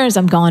designers.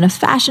 I'm going to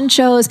fashion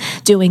shows,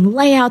 doing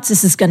layouts.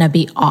 This is going to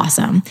be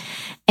awesome.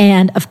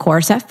 And of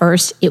course, at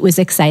first it was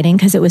exciting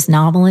because it was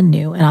novel and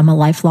new, and I'm a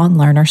lifelong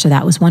learner. So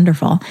that was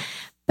wonderful.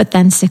 But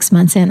then 6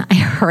 months in, I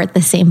heard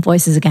the same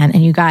voices again.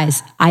 And you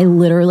guys, I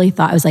literally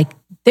thought, I was like,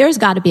 there's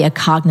got to be a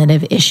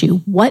cognitive issue.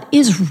 What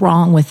is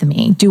wrong with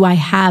me? Do I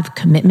have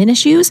commitment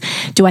issues?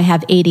 Do I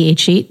have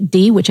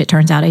ADHD, which it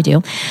turns out I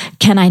do?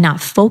 Can I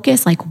not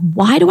focus? Like,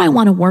 why do I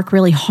want to work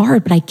really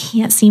hard, but I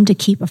can't seem to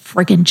keep a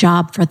friggin'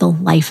 job for the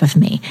life of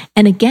me?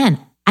 And again,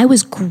 I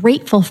was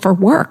grateful for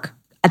work.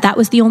 That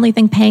was the only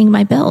thing paying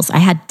my bills. I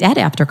had debt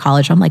after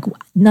college. I'm like,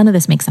 none of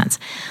this makes sense.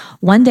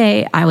 One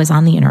day I was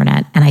on the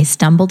internet and I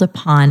stumbled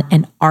upon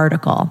an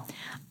article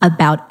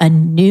about a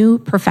new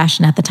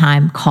profession at the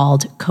time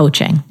called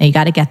coaching. Now you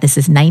got to get this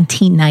is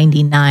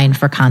 1999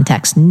 for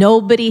context.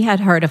 Nobody had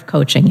heard of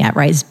coaching yet,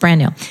 right? It's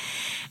brand new.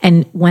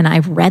 And when I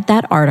read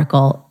that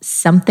article,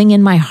 something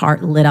in my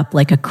heart lit up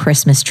like a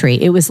Christmas tree.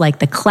 It was like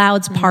the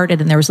clouds parted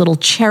and there was little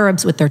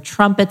cherubs with their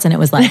trumpets and it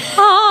was like,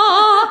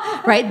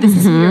 ah, right? This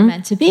is who you're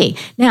meant to be.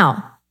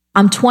 Now,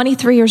 I'm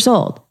 23 years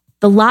old.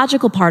 The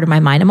logical part of my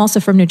mind, I'm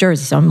also from New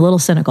Jersey, so I'm a little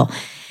cynical.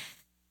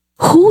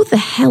 Who the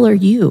hell are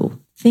you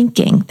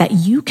thinking that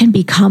you can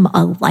become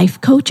a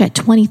life coach at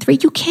 23?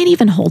 You can't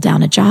even hold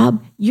down a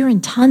job. You're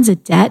in tons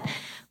of debt.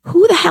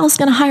 Who the hell is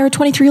going to hire a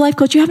 23 life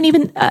coach? You haven't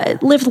even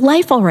lived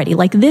life already.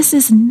 Like, this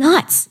is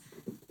nuts.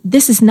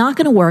 This is not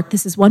going to work.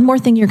 This is one more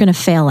thing you're going to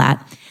fail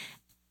at.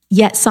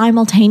 Yet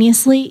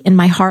simultaneously, in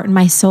my heart and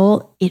my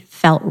soul, it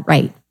felt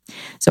right.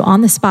 So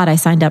on the spot, I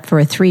signed up for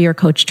a 3-year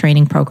coach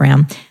training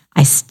program.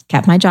 I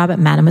kept my job at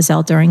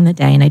Mademoiselle during the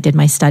day and I did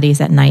my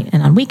studies at night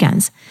and on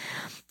weekends.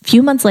 A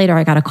few months later,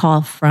 I got a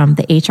call from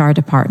the HR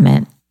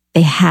department.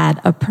 They had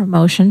a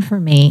promotion for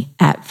me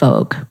at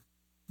Vogue.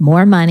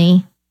 More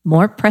money,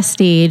 more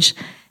prestige,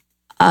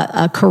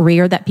 a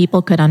career that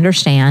people could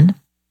understand.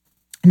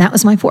 And that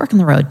was my fork in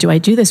the road. Do I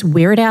do this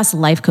weird ass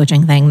life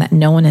coaching thing that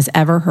no one has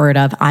ever heard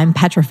of, I'm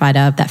petrified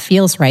of, that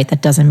feels right,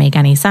 that doesn't make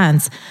any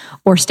sense,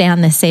 or stay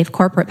on this safe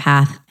corporate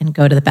path and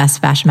go to the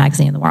best fashion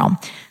magazine in the world?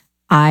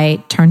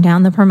 I turned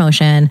down the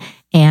promotion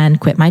and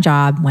quit my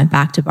job, went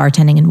back to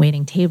bartending and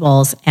waiting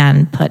tables,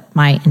 and put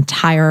my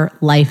entire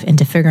life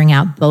into figuring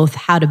out both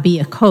how to be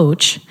a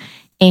coach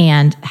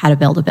and how to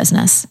build a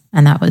business.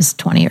 And that was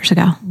 20 years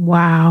ago.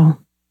 Wow.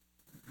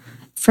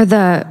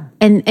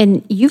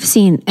 And you've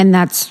seen, and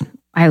that's,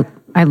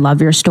 I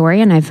love your story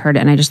and I've heard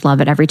it and I just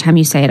love it. Every time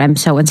you say it, I'm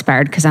so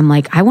inspired because I'm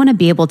like, I want to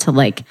be able to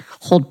like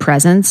hold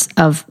presence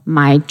of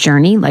my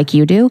journey like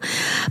you do.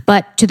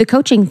 But to the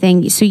coaching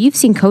thing, so you've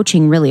seen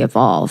coaching really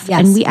evolve.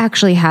 Yes. And we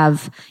actually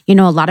have, a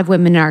lot of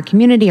women in our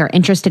community are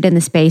interested in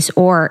the space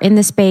or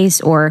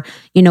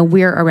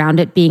we're around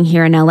it being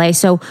here in LA.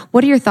 So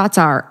what are your thoughts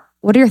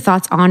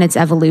on its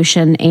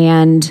evolution?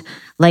 And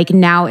like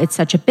now it's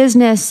such a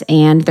business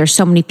and there's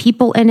so many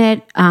people in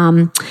it.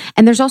 And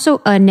there's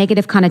also a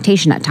negative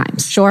connotation at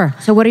times. Sure.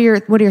 So what are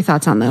your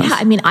thoughts on those? Yeah,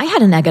 I mean, I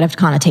had a negative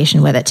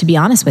connotation with it, to be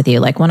honest with you.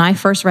 Like when I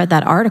first read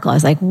that article, I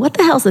was like, what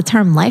the hell's the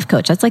term life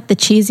coach? That's like the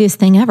cheesiest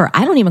thing ever.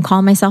 I don't even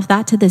call myself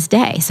that to this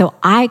day. So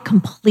I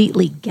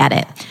completely get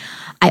it.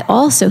 I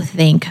also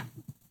think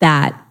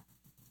that,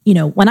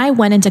 when I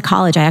went into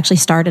college, I actually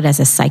started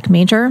as a psych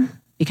major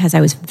because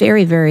I was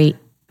very, very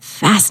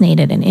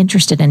fascinated and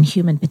interested in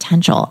human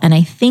potential. And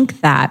I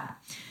think that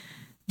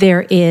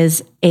there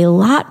is a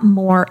lot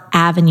more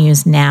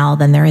avenues now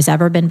than there has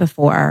ever been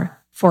before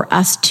for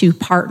us to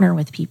partner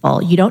with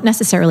people. You don't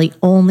necessarily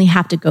only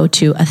have to go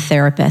to a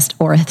therapist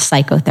or a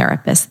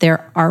psychotherapist.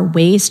 There are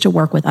ways to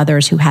work with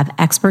others who have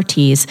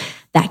expertise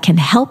that can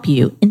help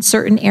you in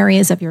certain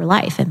areas of your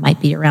life. It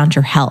might be around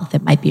your health.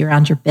 It might be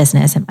around your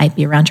business. It might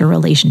be around your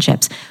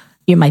relationships.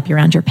 You might be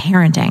around your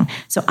parenting.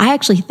 So I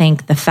actually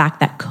think the fact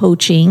that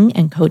coaching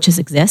and coaches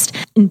exist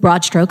in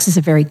broad strokes is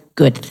a very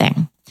good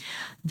thing.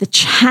 The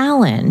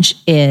challenge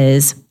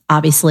is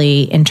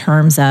obviously in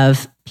terms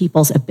of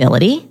people's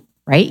ability,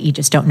 right? You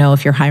just don't know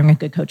if you're hiring a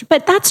good coach,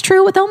 but that's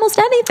true with almost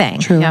anything.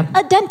 True. Yeah.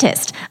 A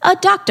dentist, a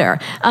doctor,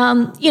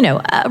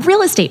 a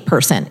real estate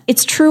person.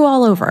 It's true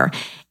all over.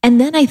 And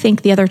then I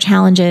think the other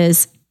challenge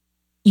is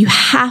you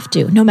have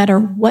to, no matter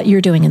what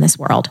you're doing in this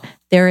world,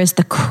 there is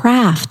the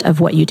craft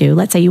of what you do.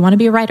 Let's say you want to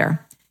be a writer.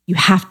 You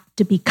have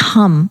to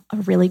become a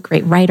really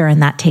great writer,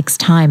 and that takes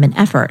time and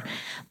effort.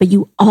 But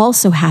you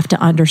also have to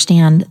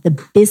understand the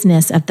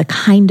business of the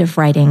kind of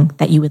writing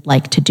that you would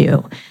like to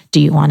do.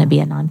 Do you want to be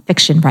a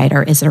nonfiction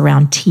writer? Is it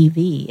around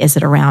TV? Is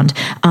it around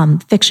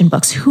fiction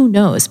books? Who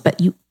knows? But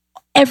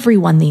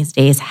everyone these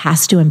days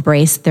has to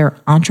embrace their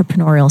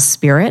entrepreneurial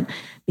spirit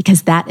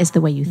because that is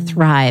the way you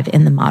thrive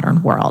in the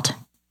modern world.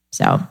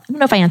 So I don't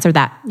know if I answered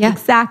that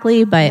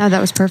exactly, but that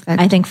was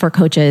perfect. I think for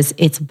coaches,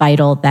 it's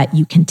vital that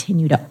you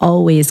continue to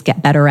always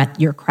get better at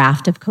your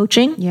craft of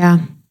coaching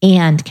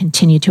and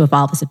continue to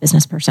evolve as a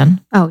business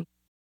person. Oh,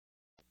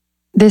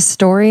 this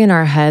story in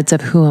our heads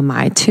of who am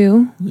I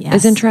to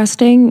is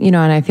interesting, and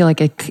I feel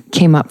like it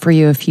came up for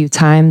you a few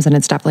times and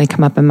it's definitely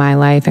come up in my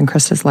life and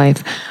Krista's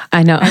life.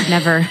 I know. I've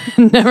never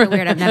so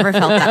weird. I've never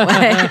felt that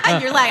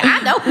way. You're like,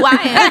 I know who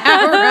I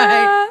am.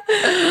 Right.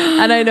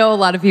 And I know a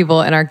lot of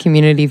people in our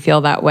community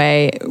feel that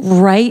way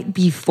right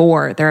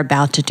before they're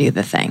about to do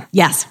the thing.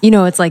 Yes.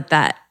 It's like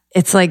that.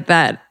 It's like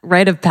that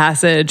rite of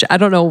passage. I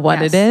don't know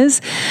what it is.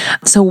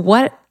 So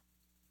what,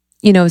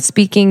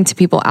 speaking to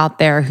people out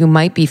there who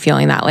might be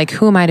feeling that, like,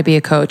 who am I to be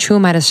a coach? Who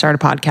am I to start a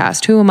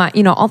podcast? Who am I?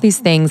 All these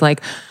things,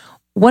 like,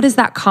 what is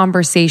that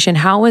conversation?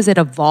 How has it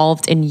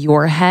evolved in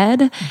your head?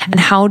 Mm-hmm. And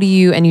how do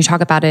you, and you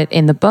talk about it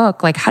in the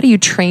book, like, how do you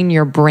train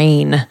your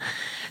brain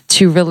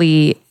to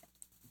really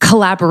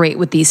collaborate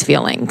with these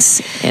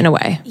feelings in a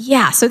way?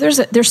 Yeah. So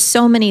there's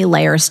so many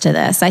layers to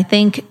this. I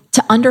think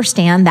to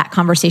understand that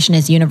conversation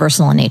is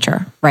universal in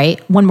nature,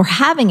 right? When we're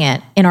having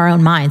it in our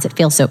own minds, it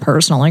feels so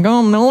personal. Like, oh,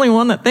 I'm the only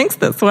one that thinks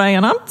this way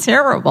and I'm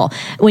terrible.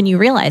 When you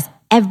realize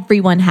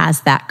everyone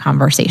has that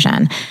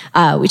conversation.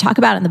 We talk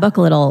about it in the book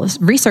a little.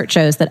 Research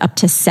shows that up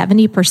to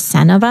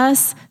 70% of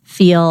us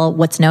feel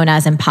what's known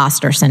as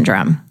imposter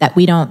syndrome, that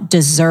we don't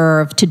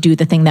deserve to do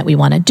the thing that we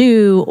want to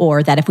do,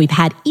 or that if we've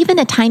had even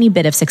a tiny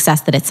bit of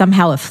success, that it's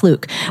somehow a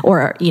fluke,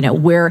 or,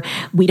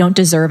 we don't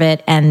deserve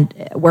it and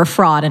we're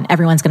fraud and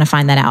everyone's going to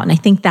find that out. And I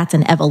think that's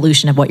an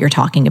evolution of what you're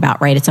talking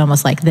about, right? It's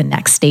almost like the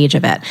next stage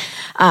of it.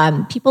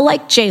 People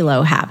like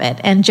J-Lo have it,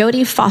 and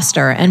Jodie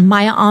Foster and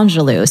Maya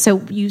Angelou. So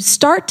you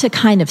start to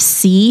kind of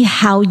see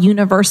how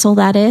universal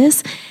that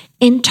is.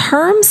 In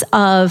terms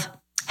of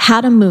how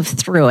to move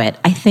through it,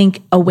 I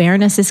think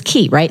awareness is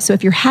key, right? So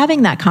if you're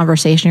having that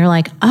conversation, you're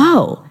like,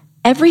 oh,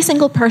 every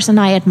single person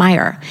I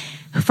admire,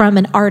 from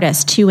an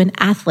artist to an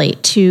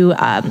athlete to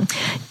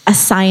a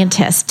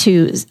scientist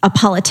to a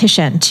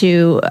politician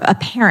to a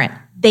parent,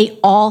 they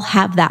all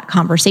have that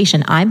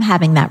conversation. I'm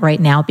having that right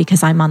now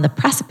because I'm on the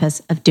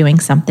precipice of doing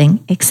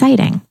something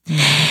exciting.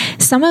 Mm-hmm.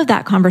 Some of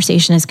that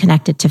conversation is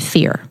connected to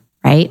fear,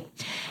 right?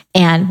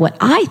 And what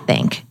I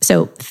think,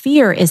 so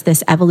fear is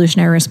this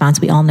evolutionary response.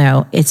 We all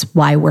know it's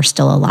why we're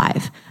still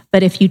alive.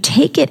 But if you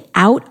take it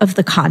out of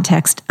the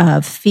context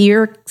of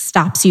fear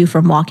stops you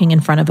from walking in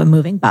front of a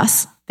moving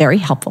bus, very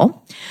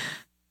helpful.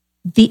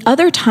 The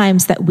other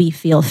times that we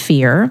feel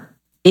fear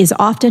is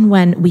often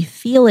when we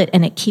feel it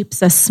and it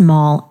keeps us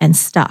small and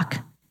stuck.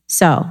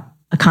 So,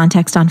 a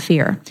context on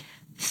fear.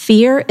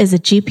 Fear is a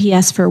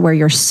GPS for where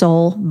your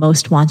soul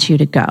most wants you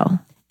to go.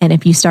 And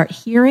if you start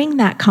hearing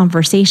that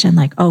conversation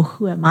like, oh,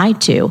 who am I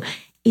to?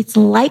 It's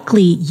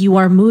likely you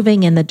are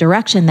moving in the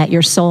direction that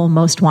your soul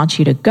most wants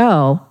you to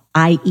go,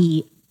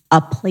 i.e.,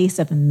 a place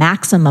of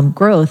maximum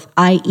growth,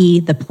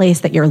 i.e., the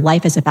place that your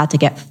life is about to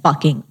get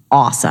fucking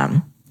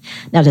awesome.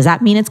 Now, does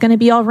that mean it's going to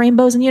be all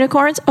rainbows and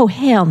unicorns? Oh,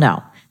 hell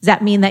no. Does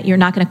that mean that you're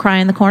not going to cry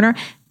in the corner?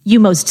 You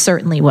most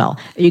certainly will.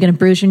 Are you going to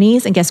bruise your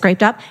knees and get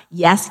scraped up?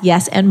 Yes,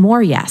 yes, and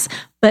more yes.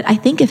 But I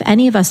think if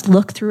any of us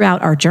look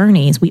throughout our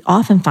journeys, we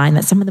often find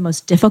that some of the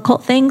most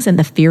difficult things and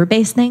the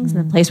fear-based things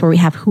and the place where we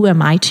have who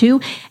am I to,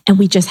 and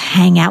we just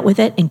hang out with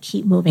it and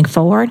keep moving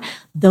forward,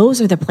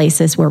 those are the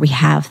places where we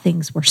have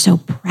things we're so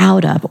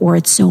proud of, or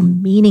it's so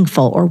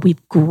meaningful, or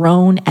we've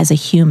grown as a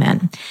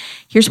human.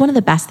 Here's one of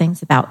the best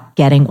things about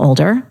getting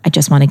older. I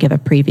just want to give a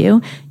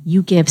preview.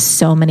 You give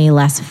so many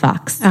less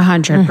fucks.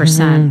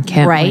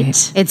 100%. Right?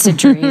 Wait. It's a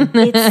dream.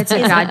 It's a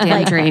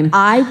goddamn dream.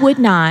 I would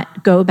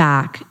not go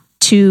back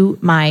to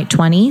my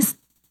 20s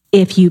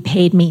if you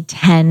paid me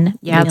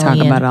 $10 million. Talk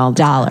about it all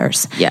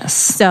Yes.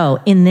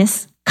 So in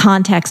this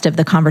context of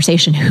the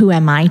conversation, who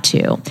am I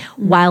to?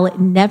 While it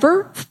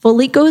never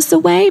fully goes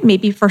away,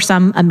 maybe for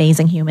some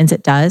amazing humans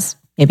it does.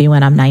 Maybe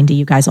when I'm 90,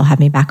 you guys will have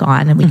me back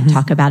on and we can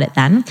talk about it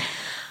then.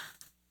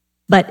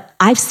 But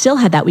I've still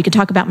had that. We could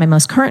talk about my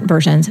most current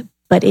versions,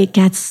 but it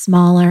gets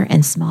smaller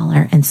and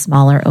smaller and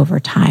smaller over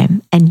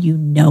time. And you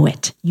know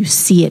it. You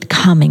see it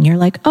coming. You're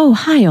like, oh,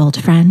 hi,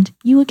 old friend.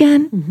 You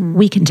again?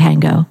 We can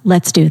tango.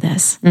 Let's do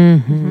this.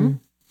 100%.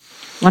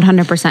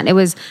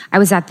 I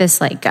was at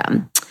this like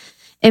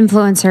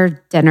influencer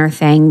dinner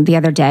thing the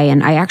other day,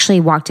 and I actually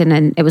walked in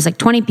and it was like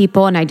 20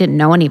 people and I didn't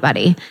know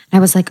anybody. And I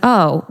was like,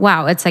 oh,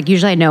 wow. It's like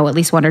usually I know at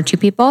least one or two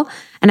people.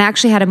 And I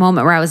actually had a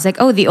moment where I was like,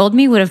 oh, the old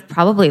me would have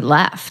probably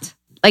left.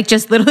 Like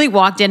just literally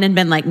walked in and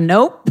been like,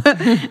 nope. But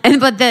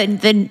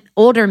the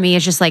older me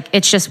is just like,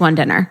 it's just one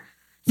dinner.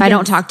 If I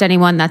don't talk to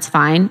anyone, that's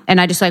fine. And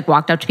I just like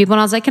walked up to people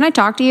and I was like, can I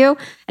talk to you?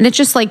 And it's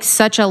just like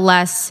such a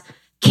less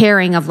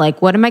caring of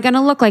like, what am I going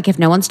to look like if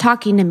no one's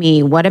talking to me?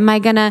 Who am I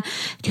going to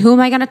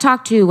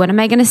talk to? What am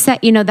I going to say?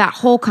 You know, that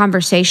whole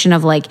conversation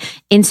of like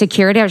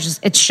insecurity,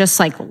 it's just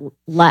like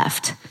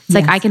left. It's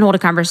like, I can hold a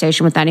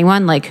conversation with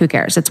anyone. Like, who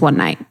cares? It's one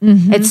night.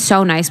 It's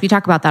so nice. We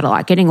talk about that a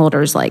lot. Getting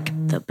older is like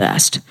the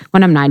best.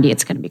 When I'm 90,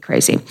 it's going to be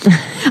crazy.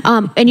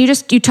 And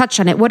you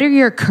touched on it. What are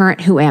your current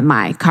who am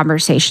I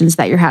conversations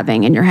that you're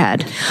having in your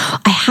head?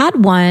 I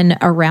had one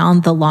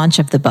around the launch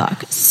of the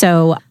book.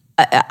 So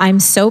I'm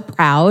so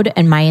proud,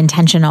 and my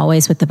intention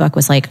always with the book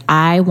was like,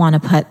 I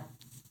want to put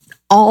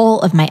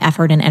all of my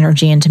effort and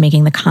energy into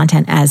making the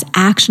content as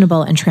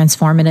actionable and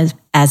transformative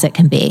as it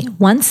can be.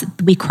 Once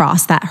we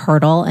crossed that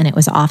hurdle and it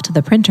was off to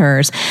the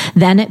printers,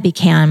 then it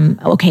became,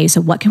 okay,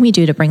 so what can we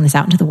do to bring this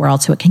out into the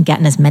world so it can get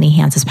in as many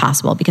hands as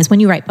possible? Because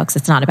when you write books,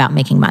 it's not about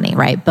making money,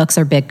 right? Books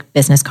are big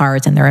business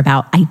cards and they're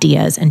about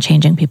ideas and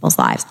changing people's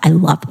lives. I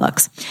love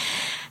books.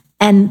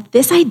 And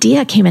this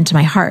idea came into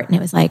my heart and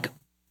it was like,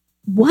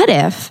 what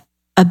if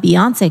a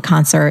Beyonce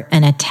concert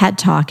and a TED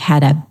Talk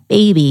had a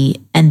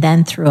baby and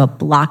then threw a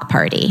block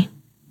party?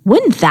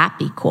 Wouldn't that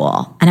be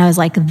cool? And I was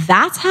like,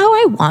 that's how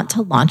I want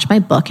to launch my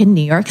book in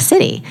New York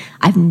City.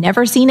 I've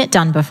never seen it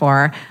done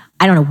before.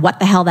 I don't know what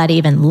the hell that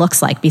even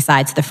looks like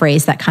besides the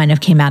phrase that kind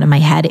of came out of my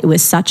head. It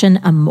was such an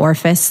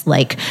amorphous,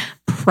 like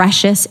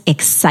precious,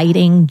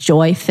 exciting,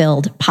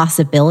 joy-filled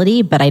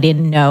possibility, but I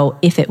didn't know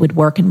if it would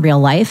work in real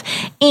life.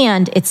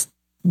 And it's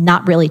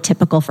not really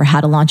typical for how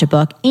to launch a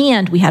book.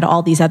 And we had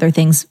all these other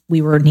things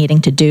we were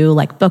needing to do,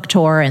 like book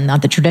tour and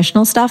the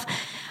traditional stuff.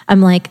 I'm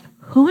like,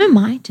 who am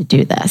I to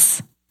do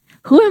this?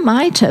 Who am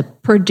I to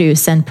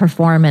produce and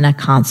perform in a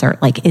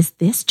concert? Like, is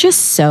this just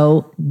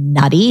so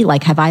nutty?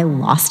 Like, have I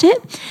lost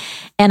it?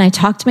 And I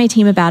talked to my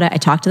team about it. I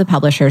talked to the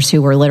publishers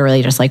who were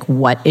literally just like,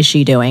 what is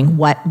she doing?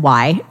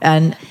 Why?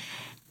 And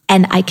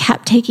I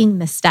kept taking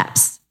the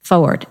steps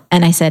forward.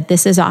 And I said,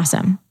 this is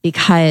awesome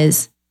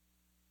because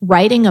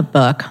writing a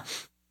book,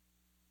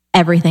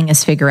 everything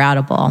is figure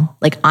outable.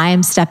 Like I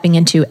am stepping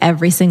into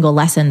every single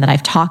lesson that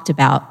I've talked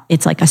about.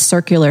 It's like a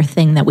circular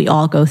thing that we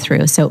all go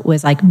through. So it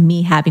was like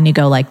me having to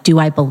go like, do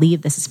I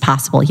believe this is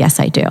possible? Yes,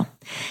 I do.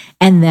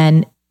 And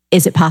then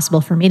is it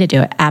possible for me to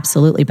do it?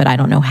 Absolutely, but I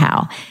don't know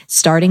how.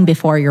 Starting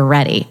before you're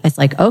ready. It's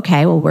like,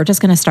 okay, well, we're just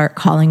going to start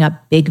calling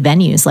up big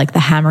venues like the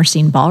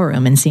Hammerstein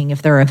Ballroom and seeing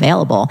if they're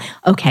available.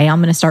 Okay, I'm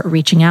going to start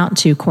reaching out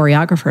to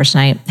choreographers.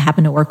 And I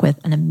happen to work with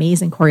an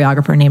amazing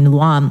choreographer named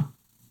Luam,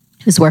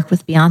 who's worked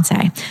with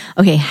Beyonce.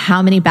 Okay,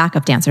 how many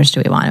backup dancers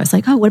do we want? I was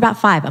like, oh, what about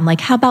 5? I'm like,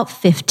 how about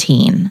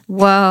 15?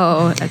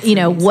 Whoa.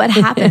 What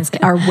happens?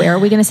 Or where are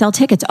we going to sell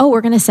tickets? Oh,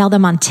 we're going to sell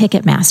them on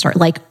Ticketmaster.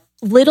 Like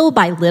little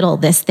by little,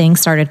 this thing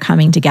started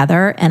coming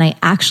together. And I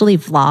actually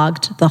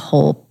vlogged the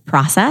whole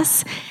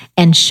process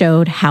and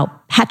showed how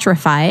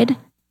petrified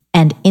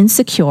and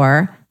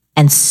insecure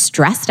and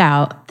stressed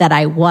out that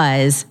I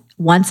was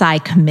once I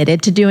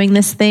committed to doing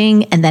this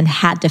thing and then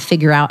had to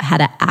figure out how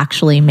to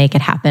actually make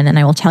it happen. And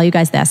I will tell you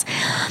guys this,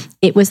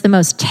 it was the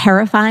most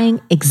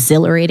terrifying,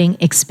 exhilarating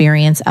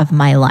experience of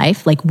my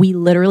life. Like, we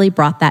literally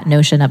brought that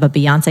notion of a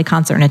Beyonce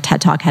concert and a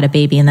TED Talk, had a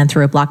baby, and then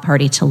threw a block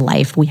party to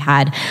life. We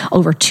had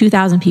over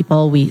 2,000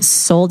 people. We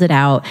sold it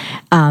out.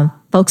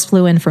 Folks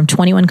flew in from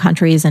 21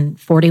 countries and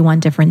 41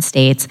 different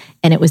states.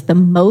 And it was the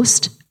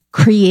most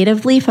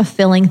creatively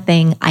fulfilling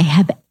thing I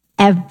have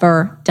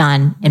ever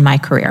done in my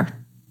career.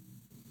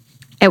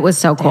 It was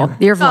so cool.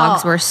 Your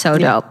vlogs were so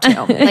dope too.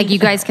 Like, you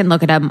guys can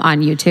look at them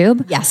on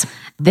YouTube. Yes.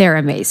 They're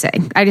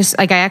amazing. I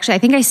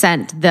think I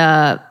sent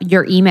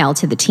your email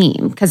to the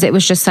team because it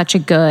was just such a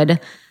good,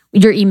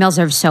 your emails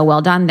are so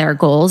well done, their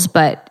goals,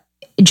 but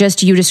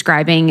just you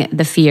describing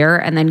the fear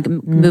and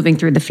then moving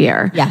through the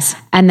fear. Yes.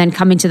 And then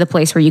coming to the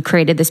place where you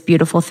created this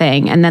beautiful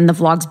thing. And then the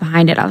vlogs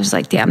behind it, I was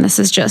like, damn, this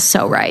is just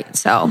so right.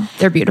 So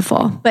they're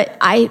beautiful. But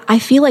I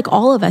feel like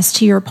all of us,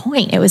 to your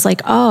point, it was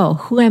like, oh,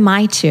 who am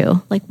I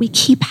to? Like, we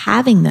keep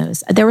having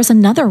those. There was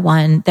another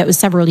one that was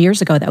several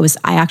years ago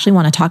I actually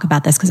want to talk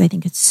about this because I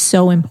think it's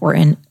so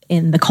important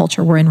in the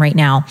culture we're in right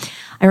now.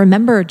 I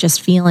remember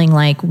just feeling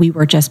like we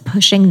were just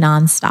pushing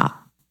nonstop.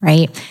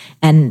 Right.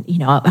 And,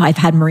 I've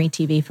had Marie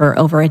TV for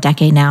over a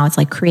decade now. It's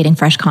like creating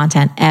fresh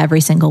content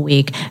every single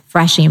week,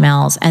 fresh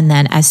emails. And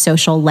then as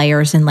social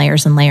layers and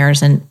layers and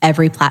layers, and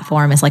every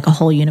platform is like a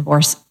whole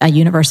universe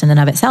in and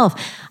of itself.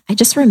 I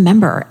just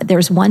remember there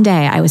was one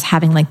day I was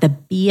having like the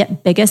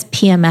biggest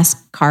PMS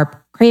carb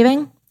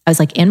craving. I was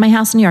like in my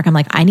house in New York. I'm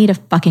like, I need a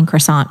fucking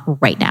croissant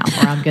right now,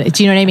 or I'm good.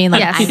 Do you know what I mean?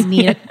 Like, yes.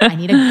 I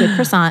need a good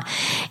croissant.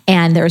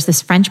 And there was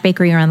this French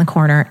bakery around the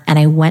corner, and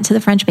I went to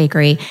the French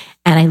bakery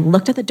and I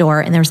looked at the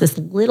door, and there was this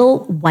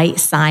little white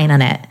sign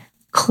on it,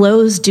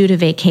 closed due to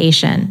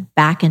vacation,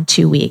 back in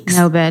 2 weeks.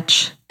 No,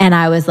 bitch. And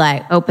I was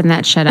like, open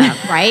that shit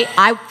up. Right?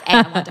 I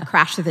wanted to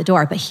crash through the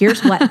door. But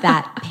here's what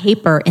that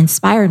paper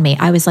inspired me.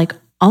 I was like,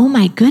 oh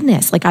my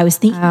goodness. Like, I was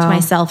thinking to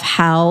myself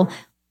how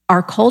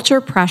our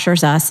culture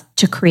pressures us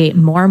to create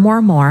more and more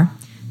and more,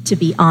 to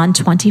be on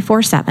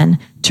 24/7,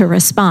 to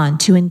respond,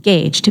 to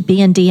engage, to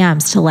be in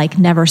DMs, to like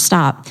never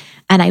stop.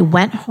 And I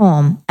went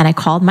home and I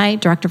called my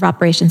director of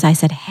operations. I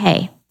said,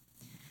 hey,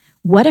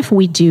 what if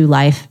we do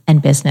life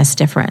and business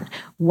different?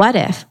 What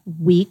if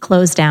we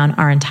close down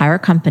our entire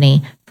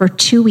company for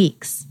 2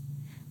 weeks?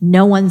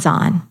 No one's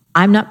on.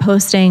 I'm not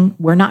posting.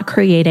 We're not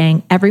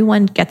creating.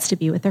 Everyone gets to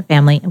be with their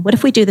family. And what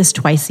if we do this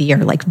twice a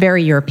year, like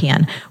very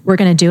European? We're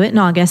going to do it in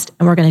August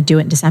and we're going to do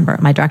it in December.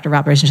 My director of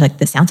operations was like,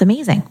 this sounds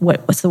amazing.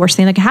 What's the worst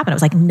thing that could happen? I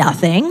was like,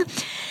 nothing.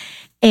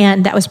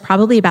 And that was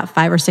probably about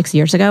 5 or 6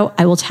 years ago.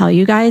 I will tell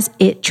you guys,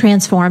 it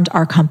transformed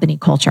our company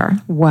culture.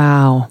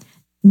 Wow.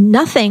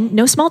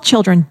 No small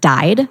children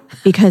died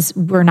because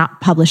we're not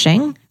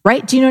publishing,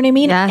 right? Do you know what I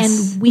mean?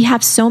 Yes. And we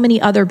have so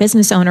many other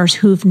business owners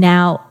who've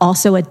now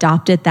also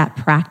adopted that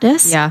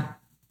practice. Yeah.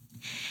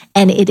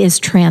 And it is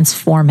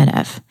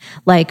transformative.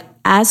 Like,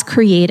 as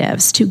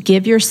creatives, to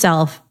give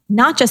yourself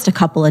not just a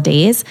couple of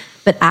days,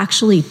 but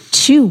actually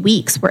 2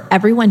 weeks where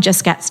everyone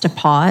just gets to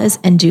pause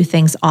and do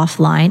things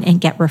offline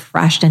and get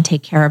refreshed and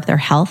take care of their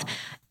health.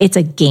 It's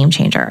a game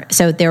changer.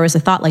 So there was a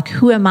thought like,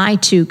 who am I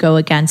to go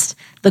against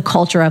the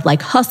culture of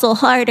like hustle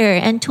harder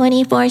and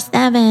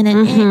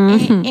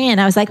 24/7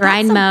 and I was like,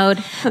 grind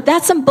mode.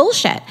 That's some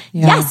bullshit.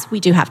 Yeah. Yes, we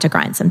do have to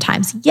grind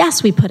sometimes.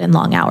 Yes, we put in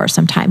long hours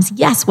sometimes.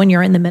 Yes, when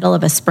you're in the middle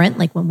of a sprint,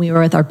 like when we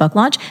were with our book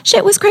launch,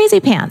 shit was crazy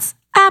pants.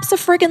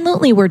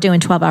 Abso-friggin-lutely, we're doing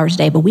 12 hours a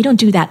day, but we don't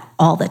do that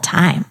all the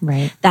time.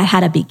 Right. That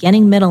had a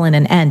beginning, middle, and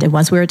an end. And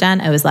once we were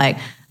done, I was like,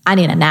 I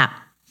need a nap.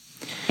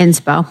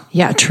 Inspo.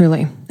 Yeah,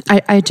 truly.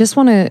 I just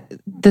want to,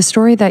 the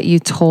story that you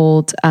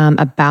told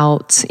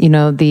about,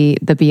 the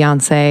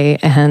Beyonce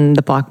and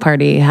the block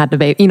party had a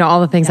baby,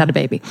 all the things had a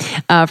baby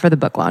for the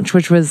book launch,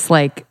 which was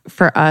like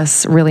for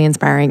us really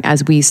inspiring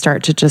as we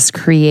start to just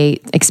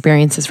create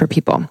experiences for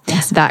people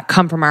that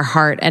come from our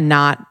heart and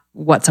not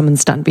what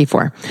someone's done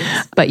before.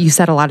 But you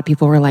said a lot of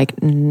people were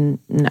like, no,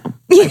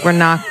 like, we're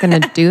not going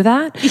to do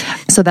that.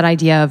 So that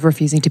idea of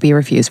refusing to be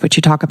refused, which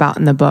you talk about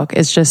in the book,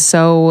 is just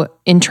so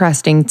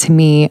interesting to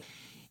me.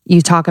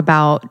 You talk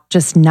about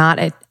just not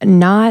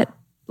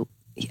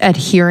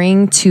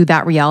adhering to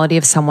that reality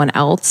of someone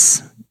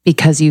else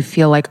because you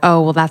feel like,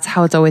 oh, well, that's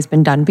how it's always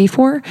been done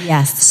before.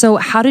 Yes. So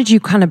how did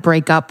you kind of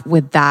break up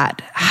with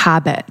that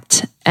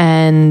habit?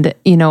 And,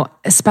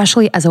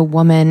 especially as a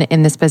woman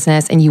in this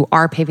business, and you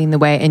are paving the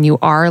way and you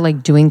are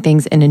like doing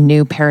things in a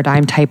new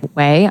paradigm type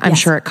way, I'm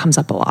sure it comes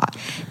up a lot.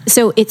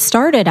 So it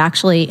started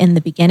actually in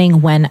the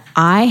beginning when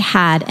I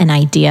had an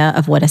idea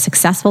of what a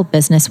successful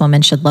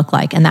businesswoman should look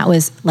like. And that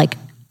was like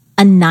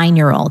a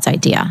 9-year-old's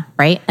idea,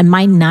 right? And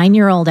my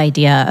 9-year-old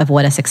idea of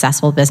what a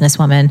successful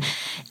businesswoman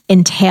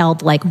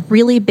entailed like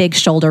really big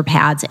shoulder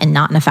pads and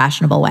not in a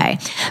fashionable way.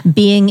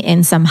 Being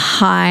in some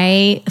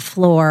high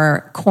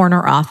floor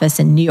corner office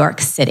in New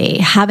York City,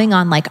 having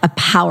on like a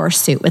power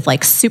suit with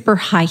like super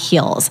high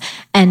heels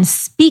and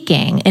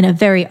speaking in a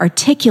very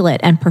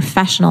articulate and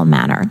professional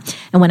manner.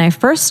 And when I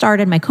first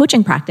started my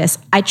coaching practice,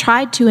 I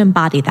tried to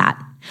embody that.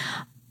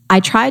 I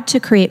tried to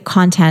create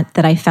content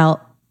that I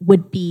felt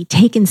would be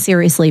taken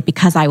seriously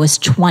because I was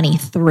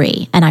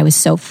 23 and I was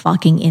so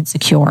fucking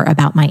insecure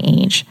about my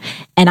age.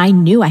 And I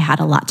knew I had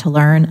a lot to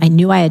learn. I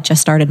knew I had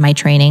just started my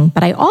training,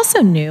 but I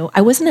also knew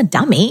I wasn't a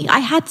dummy. I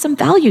had some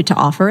value to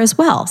offer as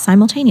well,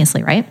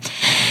 simultaneously, right?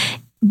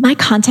 My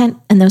content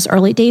in those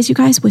early days, you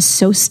guys, was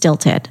so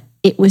stilted.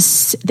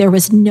 There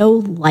was no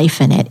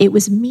life in it. It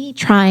was me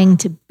trying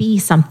to be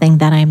something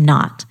that I'm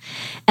not.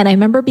 And I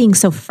remember being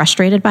so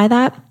frustrated by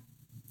that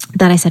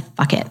I said,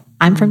 fuck it.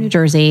 I'm from New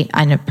Jersey.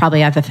 I know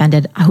probably I've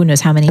offended who knows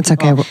how many people.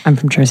 It's okay. I'm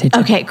from Jersey too.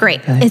 Okay,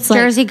 great. Really. It's like,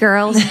 Jersey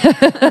girls.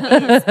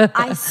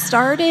 I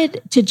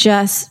started to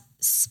just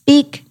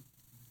speak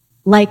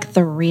like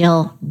the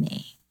real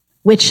me,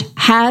 which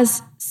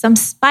has some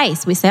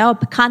spice. We say, oh,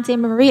 Picante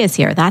Maria's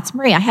here. That's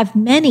Maria. I have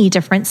many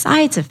different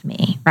sides of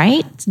me,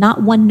 right? It's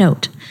not one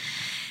note.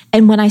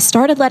 And when I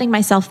started letting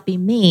myself be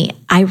me,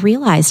 I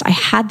realized I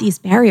had these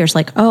barriers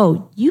like,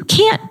 oh, you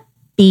can't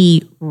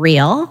be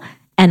real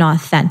and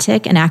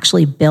authentic and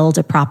actually build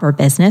a proper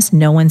business.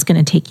 No one's going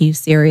to take you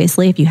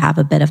seriously if you have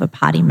a bit of a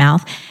potty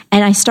mouth.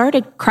 And I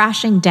started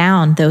crashing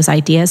down those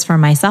ideas for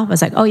myself. I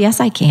was like, oh, yes,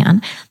 I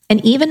can.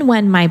 And even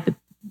when my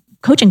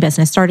coaching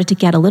business started to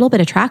get a little bit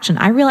of traction,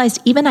 I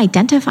realized even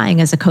identifying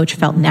as a coach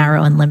felt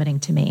narrow and limiting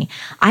to me.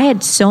 I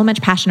had so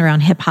much passion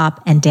around hip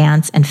hop and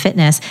dance and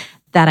fitness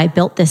that I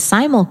built this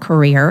simul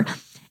career.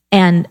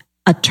 And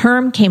a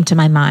term came to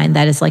my mind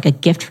that is like a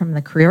gift from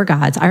the career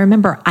gods. I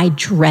remember I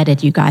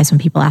dreaded, you guys, when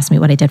people asked me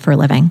what I did for a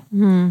living,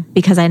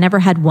 because I never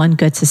had one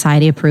good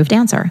society approved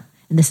answer.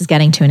 And this is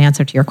getting to an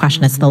answer to your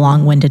question. It's the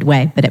long-winded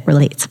way, but it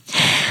relates.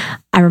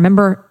 I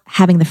remember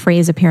having the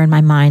phrase appear in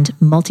my mind,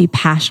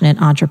 multi-passionate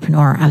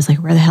entrepreneur. I was like,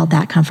 where the hell did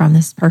that come from?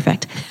 This is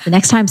perfect. The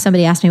next time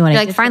somebody asked me what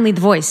I did. Finally,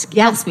 the voice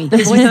helps me.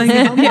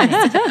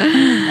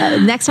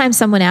 Next time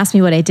someone asked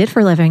me what I did for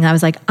a living, I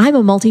was like, I'm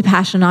a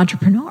multi-passionate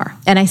entrepreneur.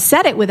 And I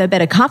said it with a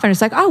bit of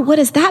confidence, like, oh, what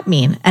does that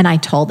mean? And I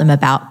told them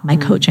about my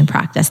coaching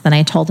practice. Then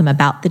I told them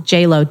about the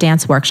J-Lo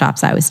dance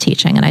workshops I was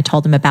teaching. And I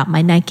told them about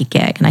my Nike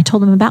gig. And I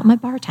told them about my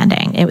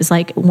bartending. It was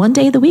like one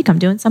day of the week, I'm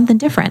doing something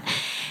different.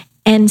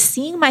 And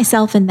seeing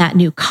myself in that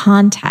new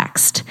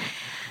context,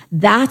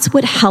 that's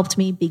what helped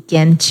me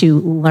begin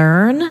to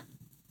learn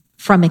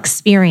from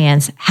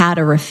experience how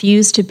to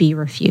refuse to be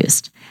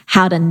refused,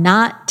 how to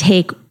not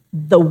take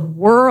the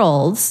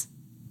world's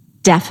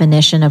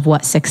definition of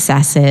what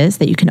success is,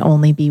 that you can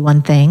only be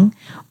one thing,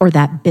 or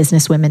that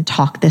business women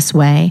talk this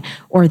way,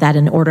 or that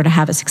in order to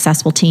have a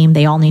successful team,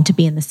 they all need to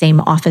be in the same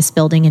office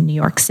building in New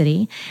York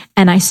City.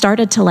 And I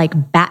started to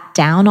like bat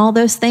down all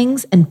those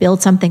things and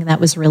build something that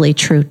was really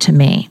true to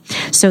me.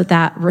 So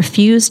that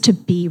refuse to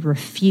be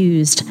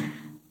refused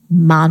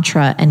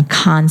mantra and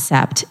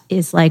concept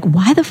is like,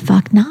 why the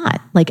fuck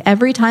not? Like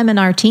every time in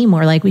our team,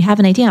 we're like, we have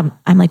an idea.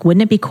 I'm like,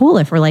 wouldn't it be cool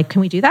if we're like,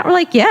 can we do that? We're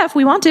like, yeah, if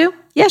we want to.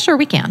 Yeah, sure,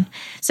 we can.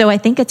 So I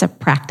think it's a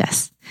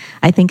practice.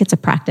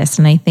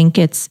 And I think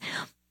it's,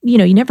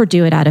 you never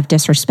do it out of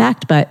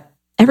disrespect, but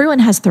everyone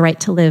has the right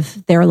to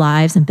live their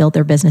lives and build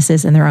their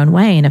businesses in their own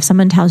way. And if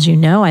someone tells you,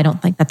 no, I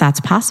don't think that that's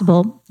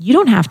possible, you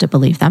don't have to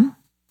believe them.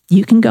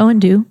 You can go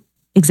and do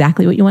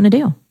exactly what you want to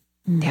do.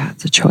 Yeah,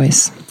 it's a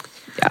choice.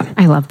 Yeah,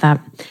 I love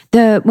that.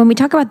 When we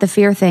talk about the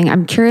fear thing,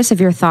 I'm curious of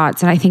your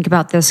thoughts. And I think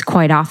about this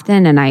quite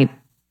often and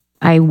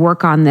I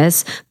work on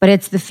this, but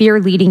it's the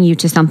fear leading you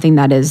to something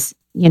that is,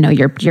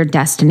 your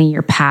destiny,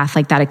 your path,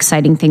 like that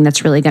exciting thing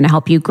that's really going to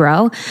help you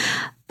grow.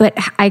 But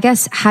I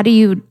guess, how do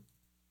you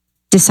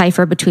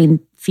decipher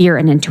between fear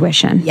and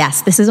intuition?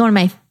 Yes, this is one of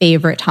my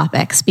favorite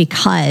topics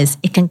because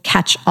it can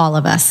catch all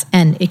of us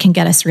and it can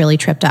get us really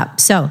tripped up.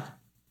 So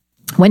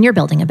when you're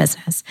building a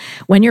business,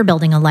 when you're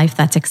building a life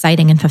that's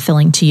exciting and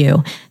fulfilling to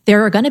you,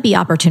 there are going to be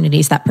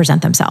opportunities that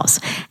present themselves.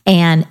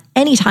 And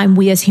anytime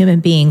we as human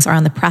beings are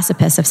on the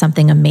precipice of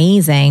something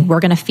amazing, we're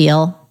going to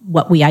feel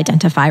what we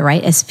identify,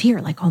 right, as fear.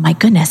 Like, oh my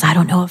goodness, I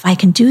don't know if I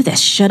can do this.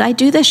 Should I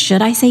do this?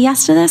 Should I say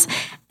yes to this?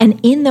 And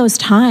in those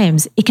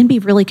times, it can be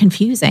really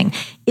confusing.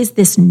 Is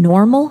this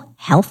normal,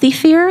 healthy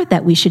fear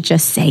that we should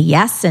just say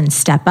yes and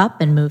step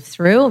up and move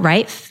through,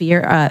 right?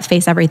 Fear,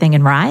 face everything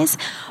and rise?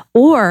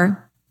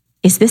 Or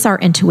is this our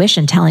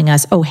intuition telling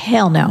us, oh,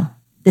 hell no,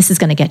 this is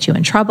going to get you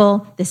in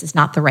trouble. This is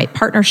not the right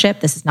partnership.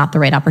 This is not the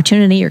right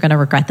opportunity. You're going to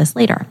regret this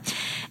later.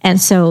 And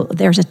so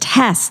there's a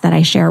test that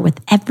I share with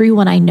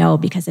everyone I know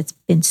because it's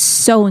been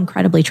so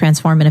incredibly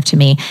transformative to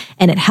me.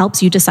 And it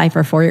helps you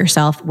decipher for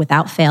yourself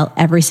without fail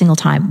every single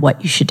time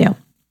what you should do.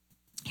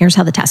 Here's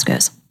how the test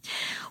goes.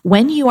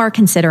 When you are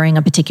considering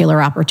a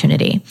particular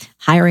opportunity,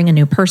 hiring a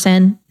new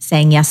person,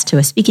 saying yes to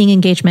a speaking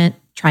engagement,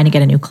 trying to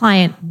get a new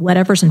client,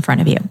 whatever's in front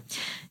of you,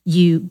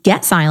 you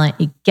get silent,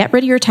 you get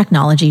rid of your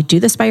technology, do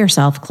this by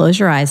yourself, close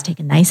your eyes, take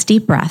a nice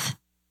deep breath,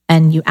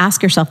 and you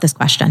ask yourself this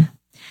question.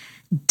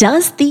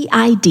 Does the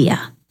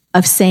idea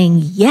of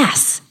saying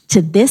yes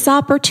to this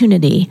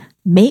opportunity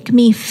make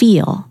me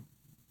feel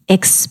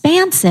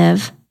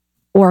expansive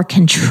or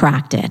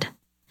contracted?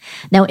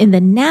 Now, in the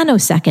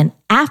nanosecond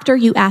after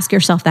you ask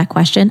yourself that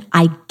question,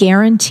 I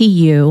guarantee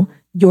you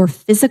your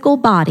physical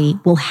body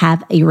will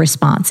have a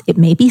response. It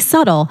may be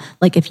subtle,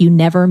 like if you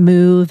never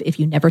move, if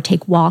you never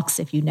take walks,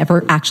 if you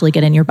never actually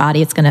get in your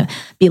body, it's going to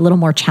be a little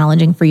more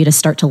challenging for you to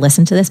start to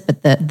listen to this,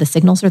 but the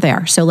signals are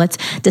there. So let's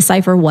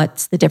decipher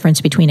what's the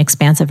difference between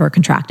expansive or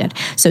contracted.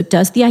 So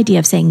does the idea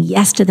of saying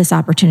yes to this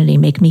opportunity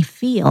make me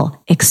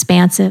feel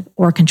expansive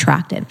or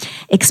contracted?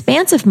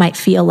 Expansive might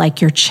feel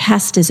like your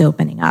chest is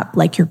opening up,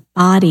 like your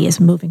body is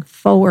moving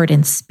forward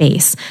in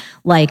space,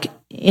 like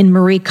in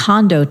Marie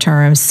Kondo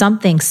terms,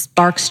 something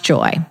sparks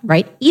joy,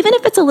 right? Even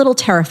if it's a little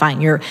terrifying,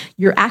 you're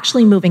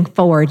actually moving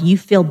forward. You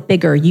feel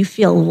bigger, you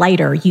feel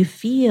lighter, you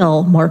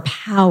feel more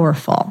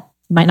powerful.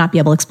 You might not be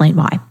able to explain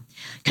why.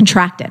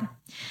 Contracted.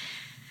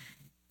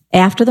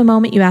 After the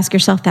moment you ask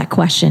yourself that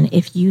question,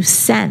 if you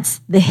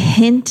sense the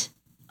hint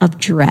of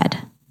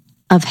dread,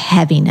 of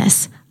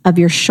heaviness, of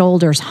your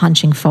shoulders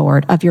hunching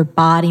forward, of your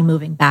body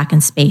moving back in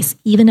space,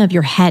 even of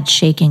your head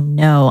shaking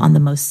no on the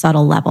most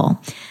subtle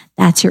level,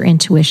 that's your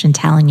intuition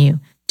telling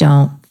you,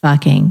 don't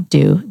fucking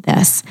do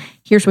this.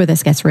 Here's where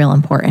this gets real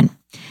important.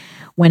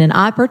 When an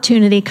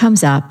opportunity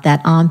comes up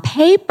that on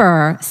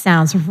paper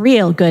sounds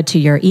real good to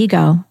your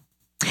ego,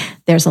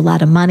 there's a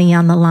lot of money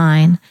on the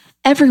line.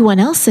 Everyone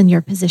else in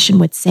your position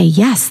would say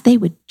yes, they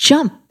would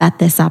jump at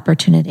this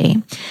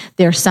opportunity.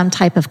 There's some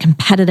type of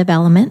competitive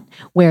element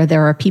where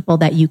there are people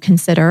that you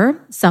consider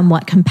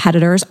somewhat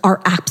competitors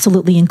are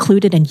absolutely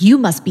included, and you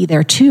must be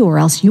there too, or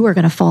else you are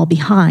going to fall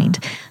behind.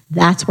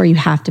 That's where you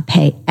have to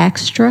pay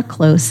extra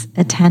close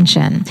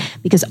attention,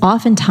 because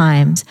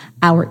oftentimes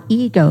our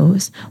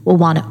egos will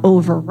want to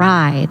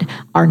override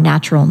our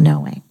natural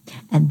knowing.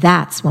 And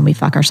that's when we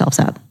fuck ourselves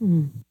up.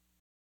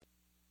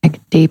 Take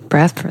a deep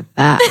breath for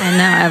that. I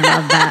know, I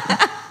love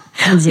that.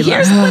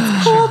 Here's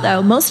what's cool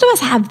though. Most of us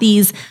have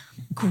these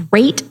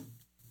great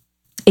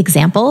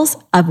examples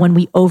of when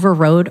we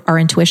overrode our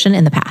intuition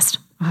in the past.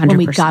 100%. When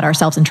we got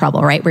ourselves in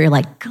trouble, right? Where you're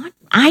like, God,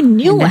 I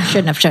knew I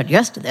shouldn't have said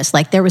yes to this.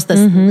 Like there was this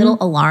little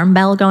alarm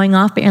bell going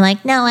off, but you're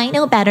like, no, I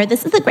know better.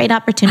 This is a great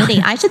opportunity.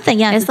 I should say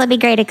yes. This will be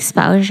great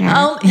exposure.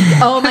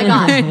 Oh my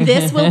God.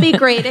 This will be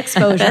great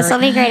exposure. This will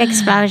be great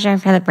exposure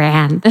for the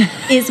brand.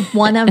 Is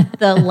one of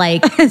the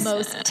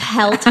most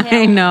telltale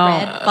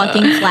red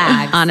fucking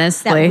flags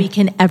honestly that we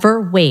can ever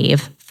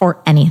wave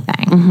for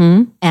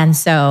anything. And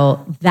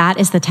so that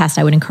is the test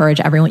I would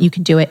encourage everyone. You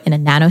can do it in a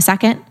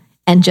nanosecond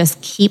and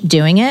just keep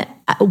doing it.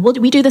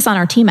 We do this on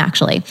our team,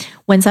 actually.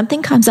 When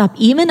something comes up,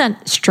 even a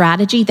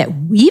strategy that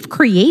we've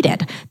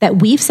created,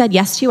 that we've said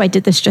yes to, I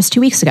did this just 2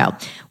 weeks ago.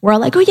 We're all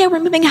like, oh yeah, we're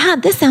moving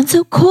ahead. This sounds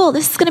so cool.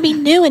 This is going to be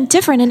new and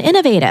different and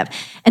innovative.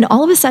 And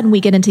all of a sudden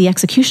we get into the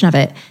execution of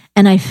it.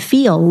 And I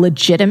feel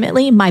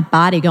legitimately my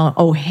body going,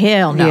 oh,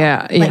 hell no.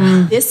 Yeah.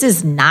 This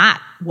is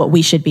not what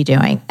we should be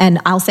doing. And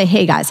I'll say,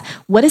 hey guys,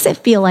 what does it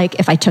feel like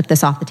if I took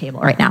this off the table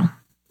right now?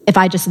 If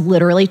I just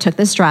literally took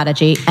this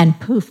strategy and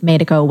poof,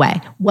 made it go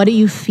away, what do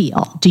you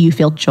feel? Do you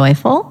feel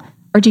joyful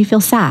or do you feel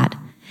sad?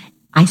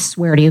 I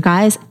swear to you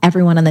guys,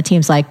 everyone on the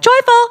team's like,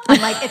 joyful. I'm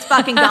like, it's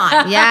fucking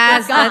gone.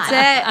 Yes, gone.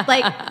 that's it.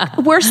 Like,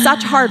 we're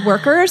such hard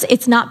workers.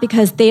 It's not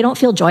because they don't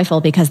feel joyful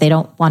because they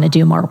don't want to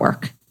do more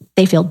work.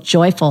 They feel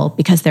joyful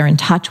because they're in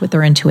touch with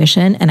their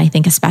intuition. And I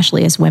think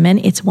especially as women,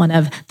 it's one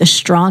of the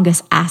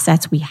strongest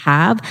assets we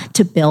have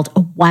to build a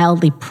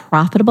wildly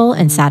profitable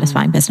and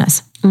satisfying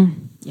business.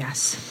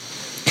 Yes.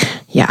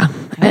 Yeah.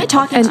 Am I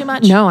talking too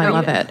much? No, I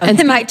love it. And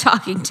am I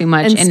talking too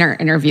much in our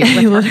interview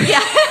with her?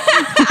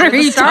 What are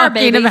you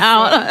talking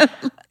about?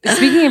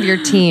 Speaking of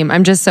your team,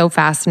 I'm just so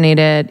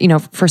fascinated.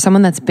 For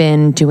someone that's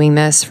been doing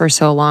this for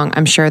so long,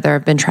 I'm sure there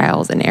have been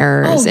trials and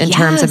errors in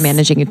terms of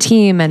managing a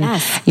team. And,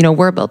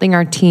 we're building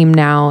our team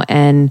now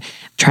and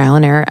trial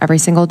and error every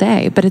single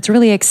day. But it's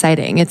really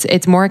exciting.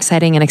 It's more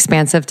exciting and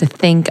expansive to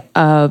think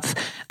of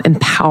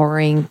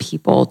empowering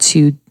people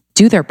to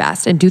do their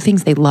best and do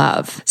things they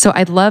love. So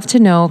I'd love to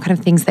know kind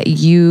of things that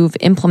you've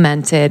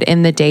implemented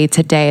in the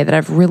day-to-day that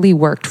have really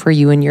worked for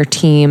you and your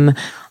team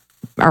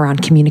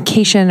around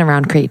communication,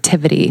 around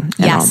creativity,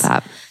 and all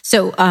that.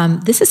 So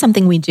this is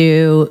something we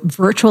do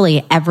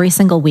virtually every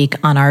single week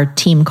on our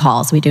team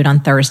calls. We do it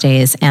on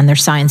Thursdays, and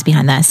there's science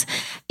behind this.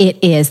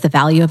 It is the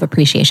value of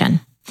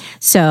appreciation.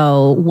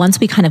 So once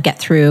we kind of get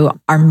through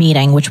our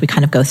meeting, which we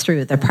kind of go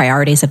through the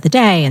priorities of the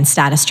day and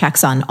status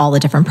checks on all the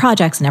different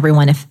projects and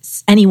everyone, if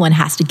anyone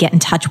has to get in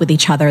touch with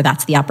each other,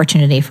 that's the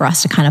opportunity for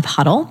us to kind of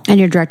huddle. And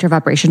your director of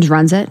operations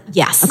runs it?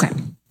 Yes. Okay.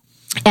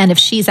 And if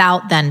she's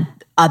out, then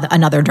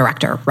another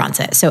director runs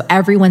it. So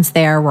everyone's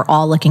there. We're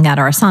all looking at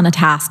our Asana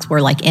tasks.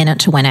 We're like in it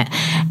to win it.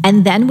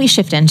 And then we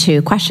shift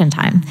into question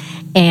time.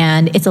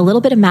 And it's a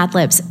little bit of Mad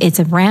Libs. It's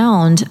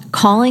around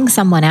calling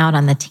someone out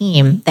on the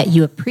team that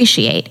you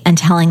appreciate and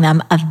telling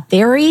them a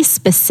very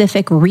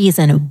specific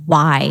reason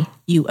why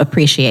you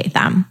appreciate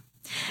them.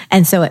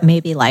 And so it may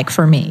be like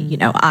for me,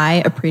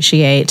 I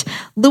appreciate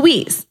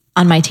Louise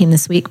on my team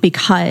this week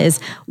because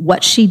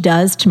what she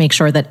does to make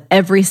sure that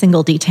every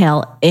single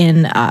detail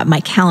in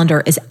my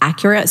calendar is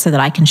accurate so that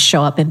I can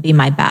show up and be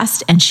my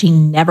best. And she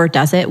never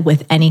does it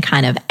with any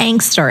kind of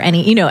angst or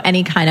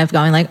any kind of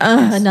going like,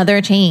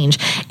 another change.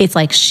 It's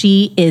like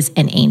she is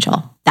an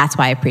angel. That's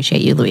why I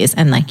appreciate you, Louise.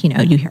 And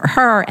you hear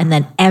her and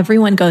then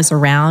everyone goes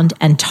around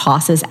and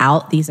tosses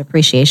out these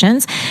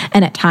appreciations.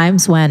 And at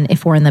times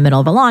if we're in the middle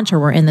of a launch or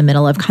we're in the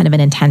middle of kind of an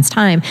intense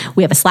time,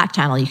 we have a Slack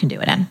channel you can do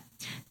it in.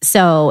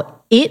 So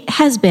it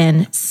has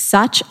been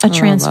such a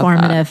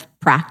transformative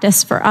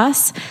practice for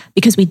us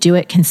because we do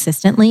it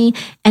consistently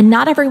and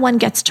not everyone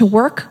gets to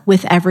work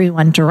with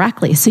everyone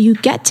directly. So you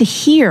get to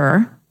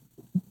hear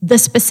the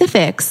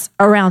specifics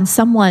around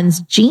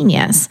someone's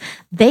genius.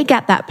 They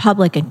get that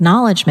public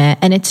acknowledgement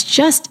and it's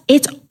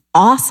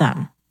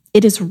awesome.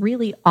 It is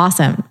really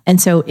awesome.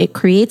 And so it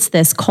creates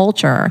this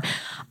culture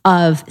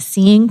of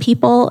seeing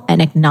people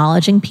and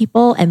acknowledging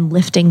people and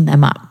lifting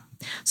them up.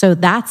 So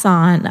that's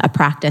on a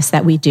practice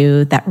that we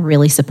do that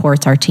really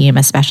supports our team,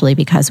 especially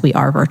because we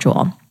are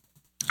virtual.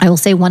 I will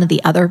say one of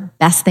the other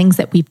best things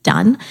that we've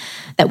done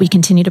that we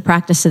continue to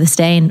practice to this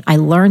day, and I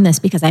learned this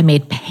because I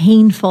made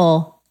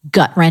painful,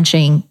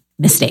 gut-wrenching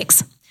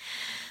mistakes.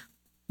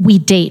 We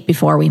date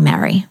before we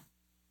marry.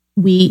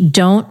 We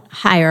don't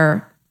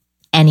hire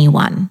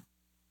anyone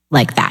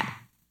like that.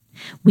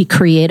 We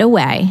create a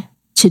way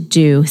to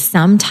do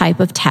some type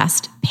of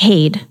test,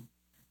 paid,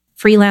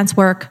 freelance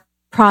work,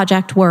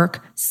 project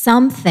work,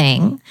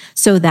 something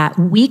so that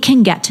we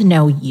can get to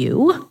know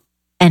you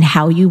and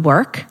how you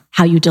work,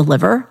 how you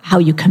deliver, how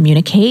you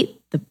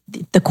communicate,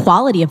 the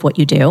quality of what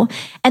you do,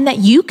 and that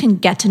you can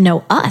get to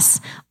know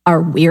us,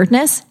 our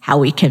weirdness, how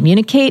we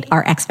communicate,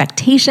 our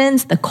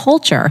expectations, the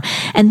culture.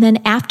 And then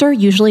after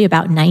usually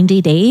about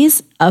 90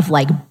 days of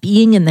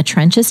being in the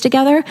trenches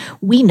together,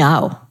 we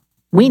know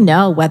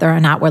whether or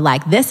not we're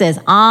like, this is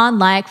on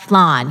like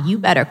flan. You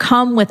better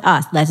come with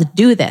us. Let's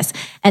do this.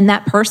 And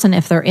that person,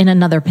 if they're in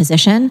another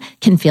position,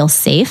 can feel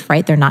safe,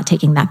 right? They're not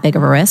taking that big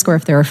of a risk. Or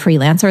if they're a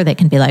freelancer, they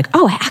can be like,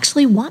 oh, I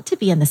actually want to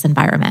be in this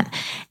environment.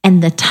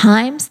 And the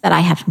times that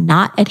I have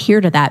not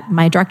adhered to that,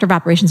 my director of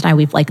operations and I,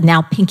 we've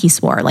now pinky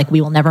swore, we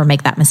will never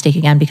make that mistake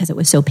again because it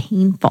was so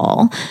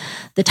painful.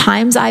 The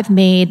times I've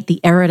made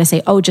the error to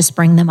say, oh, just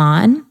bring them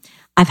on,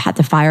 I've had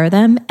to fire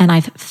them and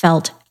I've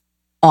felt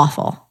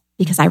awful.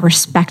 Because I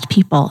respect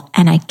people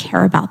and I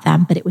care about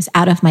them, but it was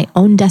out of my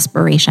own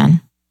desperation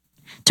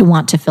to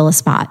want to fill a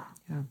spot.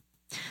 Yeah.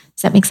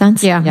 Does that make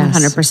sense? Yeah, yes.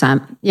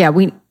 100%. Yeah,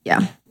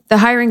 the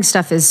hiring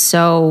stuff is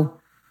so,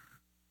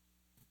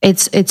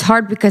 it's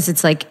hard because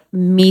it's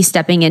me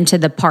stepping into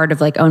the part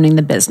of owning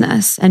the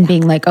business and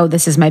being oh,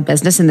 this is my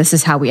business and this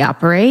is how we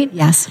operate.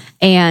 Yes.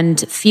 And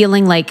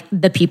feeling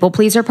the people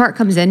pleaser part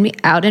comes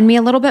out in me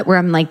a little bit where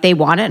I'm they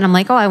want it and I'm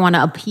oh, I want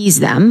to appease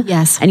them.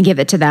 Yes. And give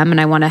it to them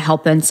and I want to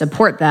help and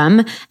support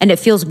them. And it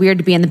feels weird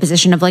to be in the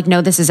position of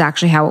no, this is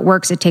actually how it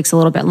works. It takes a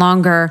little bit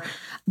longer.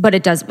 But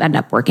it does end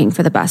up working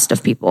for the best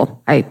of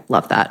people. I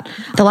love that.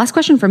 The last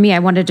question for me I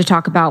wanted to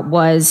talk about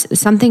was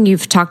something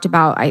you've talked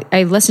about.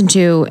 I listened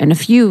to in a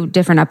few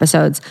different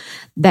episodes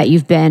that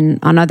you've been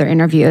on other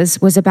interviews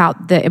was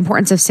about the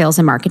importance of sales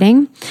and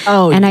marketing.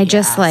 Oh, and I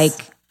just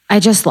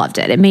loved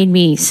it. It made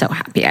me so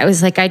happy. I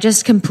was I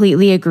just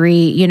completely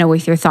agree,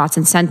 with your thoughts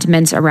and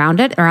sentiments around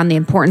it, around the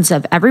importance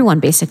of everyone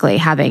basically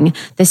having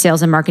the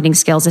sales and marketing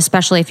skills,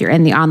 especially if you're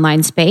in the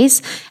online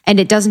space. And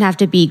it doesn't have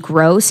to be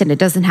gross and it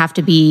doesn't have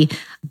to be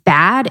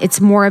bad.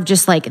 It's more of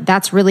just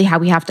that's really how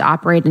we have to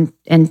operate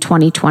in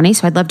 2020.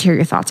 So I'd love to hear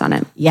your thoughts on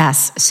it.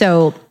 Yes.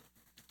 So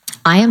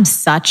I am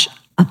such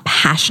a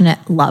passionate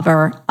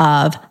lover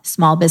of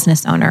small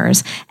business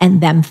owners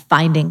and them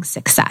finding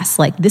success.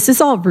 This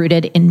is all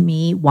rooted in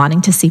me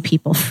wanting to see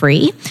people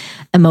free,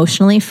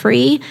 emotionally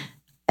free,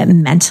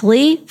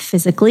 mentally,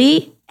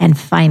 physically, and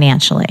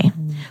financially.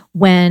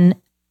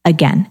 When,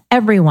 again,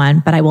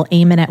 everyone, but I will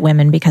aim it at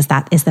women because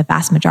that is the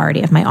vast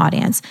majority of my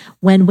audience.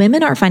 When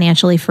women are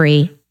financially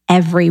free,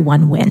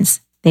 everyone wins.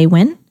 They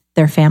win,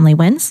 their family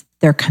wins,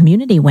 their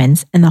community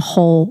wins, and the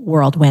whole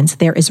world wins.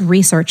 There is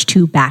research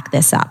to back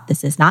this up.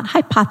 This is not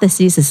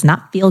hypotheses. This is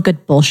not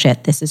feel-good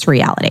bullshit. This is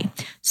reality.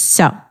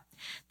 So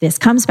this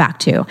comes back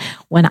to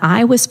when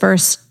I was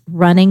first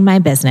running my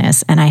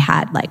business and I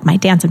had my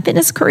dance and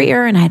fitness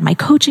career and I had my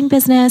coaching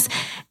business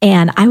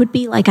and I would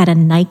be at a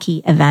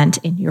Nike event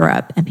in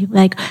Europe and people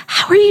were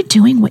how are you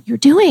doing what you're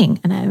doing?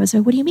 And I was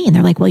what do you mean?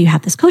 They're well, you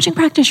have this coaching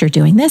practice, you're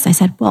doing this. I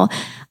said, well,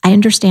 I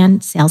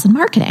understand sales and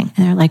marketing.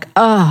 And they're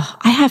oh,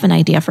 I have an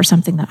idea for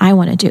something that I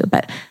want to do,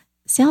 but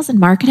sales and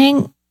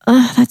marketing,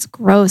 that's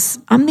gross.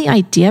 I'm the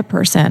idea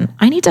person.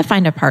 I need to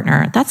find a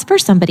partner. That's for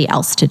somebody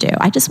else to do.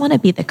 I just want to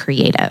be the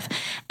creative.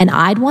 And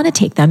I'd want to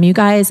take them, you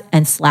guys,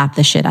 and slap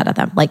the shit out of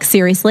them.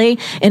 Seriously,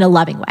 in a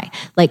loving way.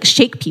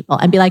 Shake people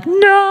and be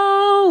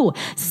no,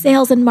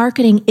 sales and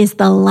marketing is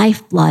the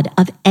lifeblood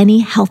of any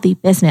healthy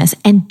business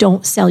and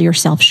don't sell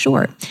yourself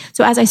short.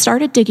 So as I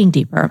started digging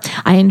deeper,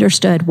 I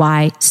understood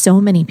why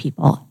so many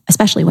people,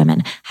 especially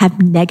women, have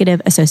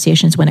negative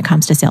associations when it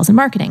comes to sales and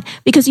marketing.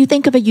 Because you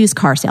think of a used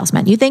car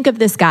salesman, you think of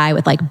this guy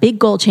with like big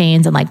gold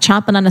chains and like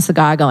chomping on a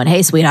cigar going,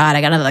 hey, sweetheart,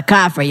 I got another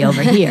car for you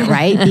over here,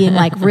 right? Being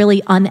like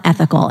really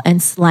unethical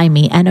and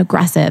slimy and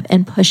aggressive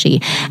and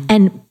pushy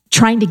and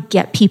trying to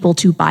get people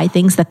to buy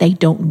things that they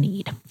don't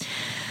need.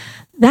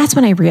 That's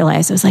when I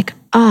realized I was like,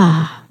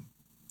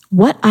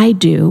 what I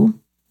do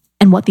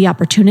and what the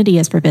opportunity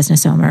is for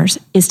business owners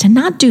is to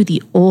not do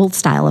the old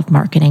style of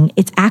marketing.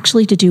 It's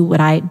actually to do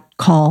what I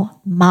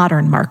call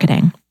modern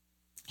marketing.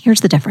 Here's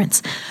the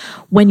difference.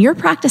 When you're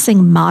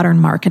practicing modern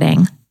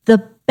marketing, the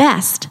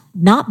best,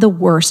 not the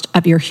worst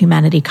of your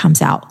humanity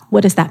comes out.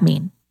 What does that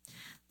mean?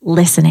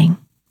 Listening,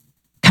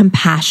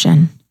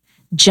 compassion,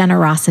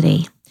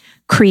 generosity,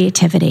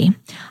 creativity.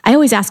 I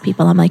always ask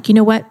people, I'm like, you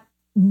know what?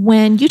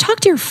 When you talk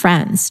to your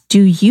friends,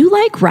 do you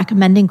like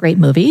recommending great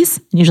movies?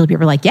 And usually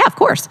people are like, yeah, of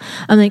course.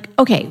 I'm like,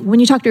 okay, when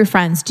you talk to your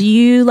friends, do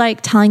you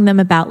like telling them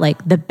about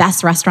like the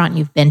best restaurant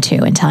you've been to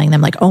and telling them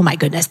like, oh my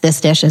goodness,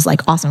 this dish is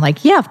like awesome.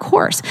 Like, yeah, of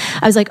course.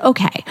 I was like,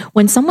 okay,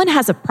 when someone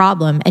has a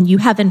problem and you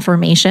have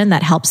information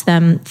that helps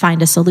them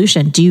find a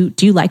solution, do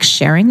you like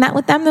sharing that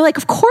with them? They're like,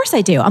 of course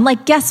I do. I'm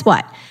like, guess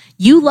what?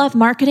 You love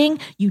marketing.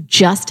 You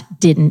just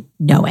didn't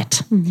know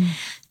it. Mm-hmm.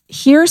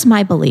 Here's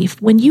my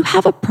belief. When you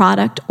have a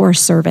product or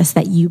service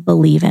that you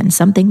believe in,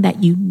 something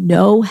that you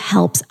know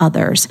helps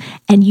others,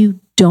 and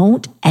you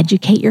don't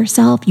educate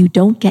yourself, you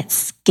don't get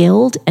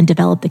skilled and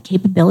develop the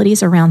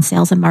capabilities around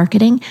sales and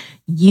marketing,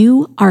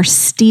 you are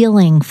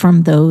stealing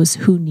from those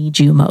who need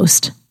you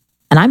most.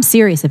 And I'm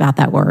serious about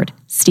that word,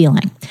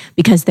 stealing,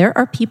 because there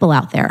are people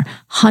out there,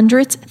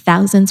 hundreds,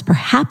 thousands,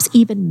 perhaps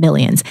even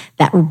millions,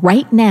 that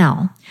right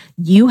now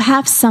you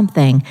have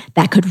something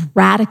that could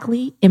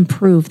radically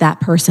improve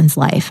that person's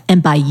life.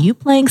 And by you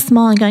playing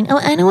small and going, oh,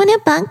 I don't want to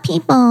bug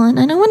people and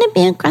I don't want to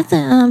be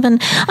aggressive and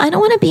I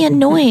don't want to be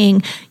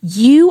annoying,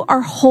 you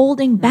are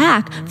holding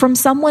back from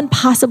someone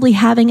possibly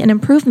having an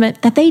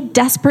improvement that they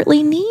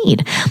desperately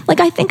need. Like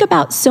I think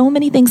about so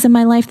many things in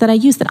my life that I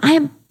use that I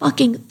am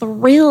fucking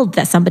thrilled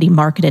that somebody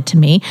marketed to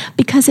me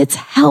because it's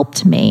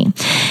helped me.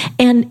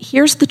 And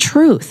here's the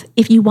truth.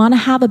 If you want to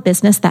have a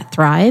business that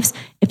thrives,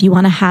 if you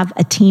want to have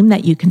a team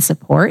that you can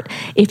support,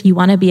 if you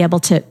want to be able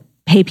to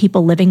pay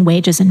people living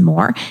wages and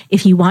more,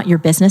 if you want your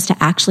business to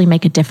actually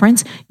make a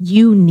difference,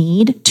 you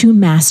need to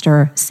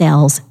master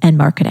sales and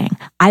marketing.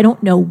 I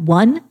don't know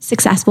one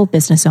successful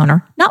business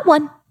owner, not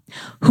one,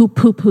 who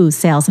poo-poos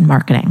sales and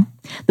marketing.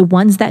 The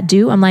ones that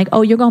do, I'm like,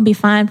 oh, you're going to be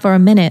fine for a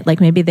minute.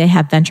 Like maybe they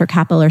have venture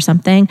capital or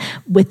something.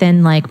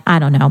 Within like, I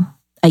don't know,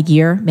 a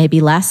year,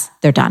 maybe less,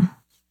 they're done.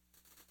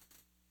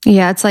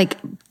 Yeah, it's like,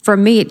 for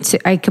me,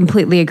 I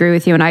completely agree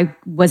with you. And I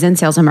was in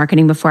sales and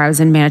marketing before I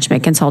was in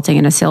management consulting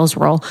in a sales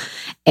role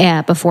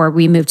before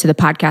we moved to the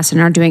podcast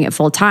and are doing it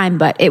full time.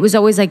 But it was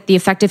always like the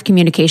effective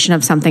communication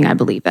of something I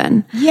believe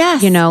in.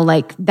 Yes. You know,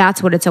 like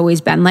that's what it's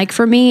always been like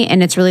for me.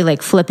 And it's really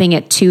like flipping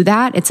it to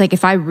that. It's like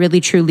if I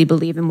really truly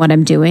believe in what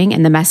I'm doing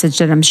and the message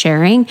that I'm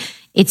sharing,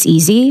 it's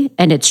easy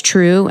and it's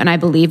true and I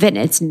believe it. And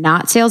it's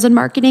not sales and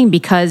marketing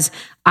because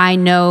I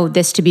know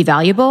this to be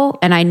valuable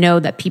and I know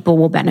that people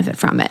will benefit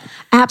from it.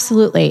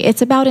 Absolutely.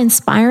 It's about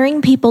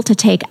inspiring people to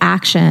take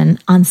action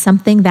on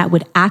something that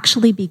would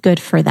actually be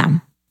good for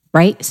them.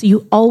 Right? So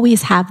you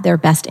always have their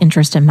best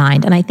interest in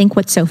mind. And I think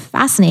what's so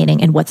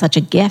fascinating and what's such a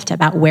gift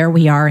about where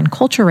we are in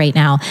culture right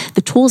now,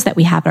 the tools that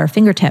we have at our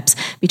fingertips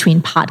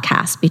between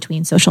podcasts,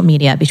 between social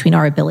media, between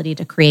our ability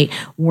to create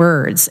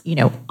words, you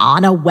know,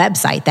 on a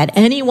website that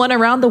anyone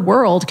around the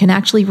world can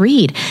actually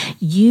read.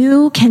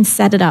 You can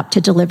set it up to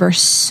deliver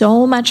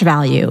so much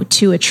value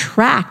to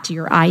attract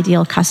your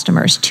ideal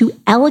customers, to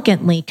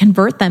elegantly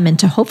convert them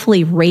into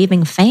hopefully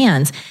raving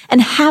fans and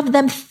have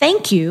them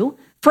thank you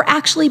for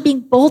actually being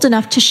bold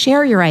enough to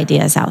share your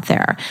ideas out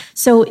there.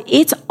 So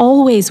it's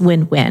always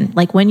win-win.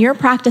 Like when you're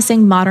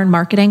practicing modern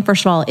marketing,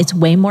 first of all, it's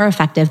way more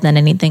effective than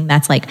anything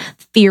that's like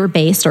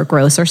fear-based or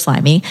gross or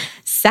slimy.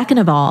 Second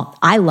of all,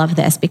 I love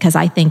this because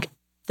I think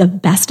the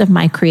best of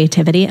my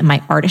creativity and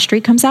my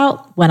artistry comes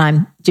out when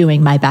I'm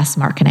doing my best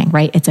marketing,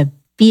 right? It's a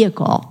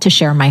vehicle to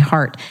share my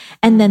heart.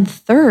 And then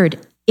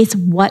third, it's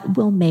what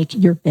will make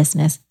your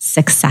business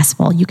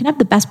successful. You can have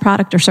the best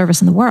product or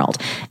service in the world.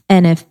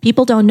 And if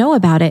people don't know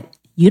about it,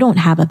 you don't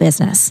have a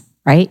business,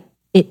 right?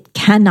 It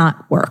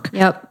cannot work.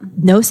 Yep.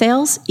 No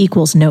sales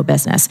equals no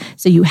business.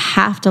 So you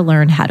have to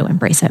learn how to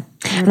embrace it.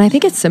 And I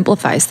think it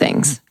simplifies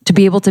things to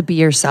be able to be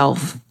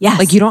yourself. Yes.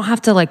 Like you don't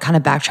have to like kind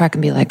of backtrack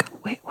and be like,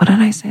 wait, what did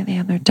I say the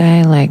other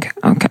day? Like,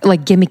 okay,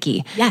 like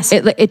gimmicky. Yes.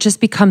 It just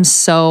becomes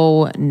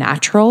so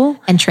natural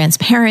and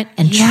transparent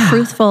and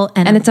truthful.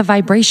 And it's a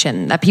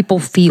vibration that people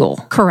feel.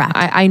 Correct.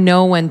 I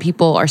know when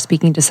people are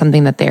speaking to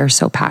something that they are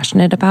so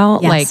passionate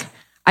about, like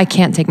I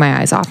can't take my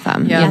eyes off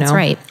them. Yeah, that's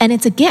right. And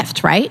it's a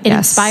gift, right? It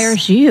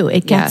inspires you.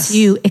 It gets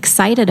you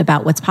excited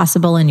about what's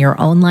possible in your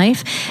own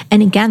life.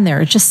 And again,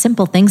 there are just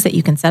simple things that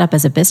you can set up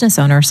as a business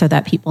owner so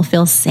that people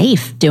feel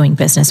safe doing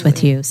business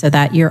with you, so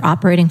that you're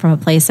operating from a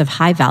place of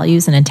high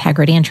values and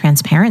integrity and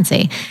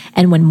transparency.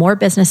 And when more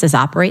businesses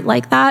operate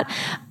like that,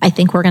 I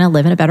think we're going to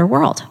live in a better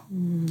world.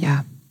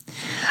 Yeah.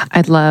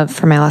 I'd love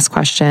for my last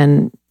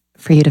question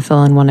for you to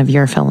fill in one of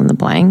your fill in the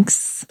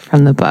blanks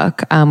from the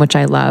book, which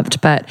I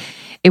loved, but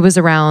it was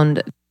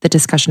around the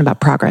discussion about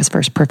progress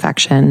versus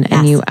perfection. Yes.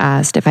 And you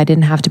asked if I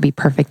didn't have to be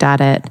perfect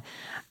at it,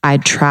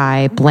 I'd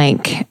try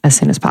blank as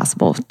soon as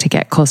possible to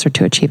get closer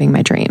to achieving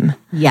my dream.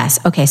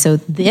 Yes. Okay. So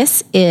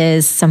this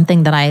is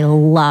something that I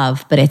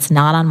love, but it's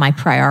not on my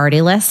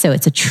priority list. So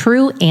it's a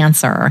true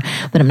answer,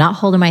 but I'm not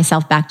holding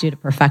myself back due to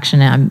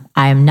perfection.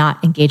 I'm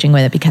not engaging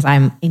with it because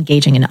I'm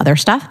engaging in other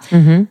stuff.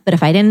 Mm-hmm. But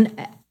if I didn't,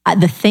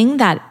 the thing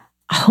that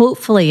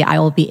hopefully I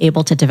will be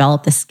able to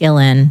develop the skill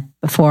in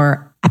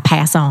before I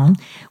pass on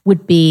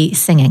would be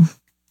singing.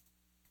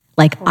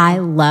 Like I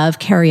love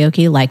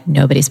karaoke like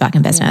nobody's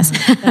fucking business.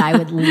 Yeah. But I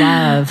would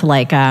love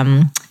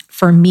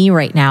for me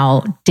right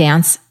now,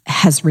 dance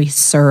has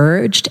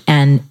resurged,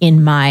 and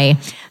in my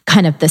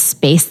kind of the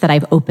space that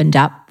I've opened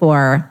up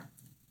for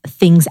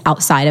things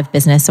outside of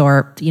business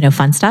or,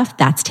 fun stuff,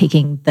 that's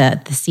taking the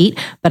seat.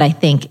 But I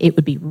think it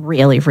would be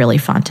really, really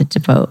fun to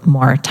devote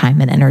more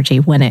time and energy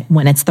when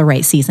it's the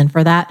right season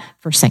for that,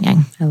 for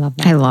singing. I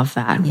love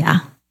that. Yeah.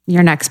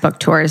 Your next book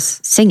tour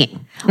is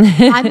singing.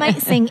 I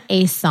might sing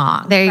a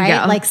song. There you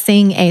go. Like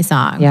sing a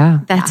song. Yeah.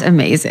 That's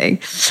amazing.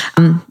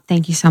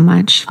 Thank you so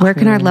much. Where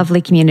can our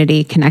lovely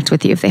community connect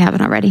with you if they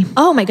haven't already?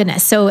 Oh my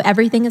goodness. So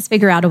everything is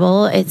Figure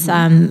Outable. It's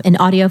in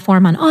audio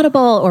form on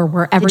Audible or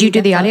wherever. Did you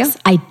do the audio?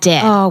 I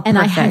did. Oh, perfect. And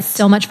I had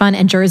so much fun.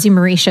 And Jersey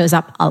Marie shows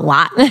up a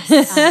lot.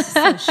 So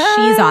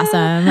she's awesome.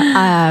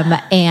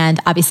 And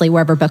obviously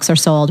wherever books are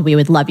sold, we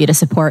would love you to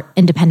support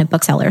independent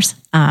booksellers.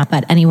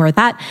 But anywhere with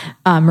that,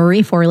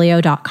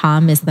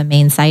 marieforleo.com is the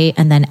main site.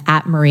 And then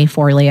at Marie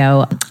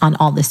Forleo on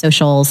all the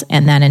socials.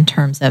 And then in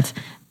terms of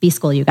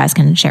B-School, you guys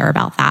can share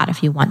about that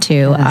if you want to.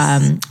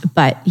 Yes.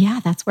 But yeah,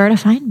 that's where to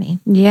find me.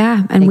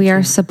 Yeah. And we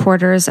are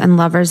supporters and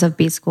lovers of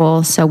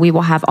B-School. So we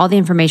will have all the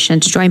information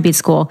to join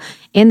B-School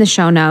in the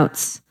show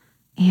notes.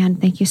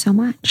 And thank you so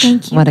much.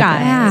 Thank you,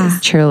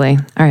 guys. Truly.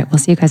 All right. We'll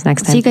see you guys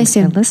next time. See you guys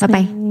soon.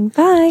 Bye-bye.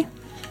 Bye.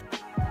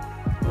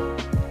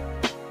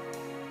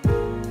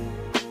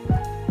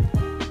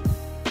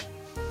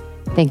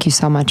 Thank you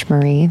so much,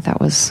 Marie. That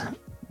was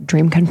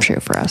dream come true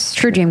for us.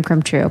 True dream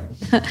come true.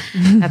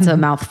 That's a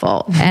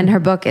mouthful. And her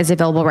book is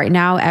available right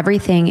now.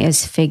 Everything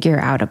is Figure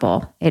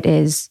Outable. It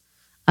is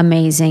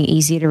amazing,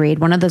 easy to read.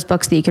 One of those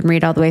books that you can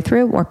read all the way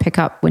through or pick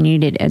up when you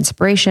need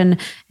inspiration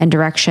and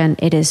direction.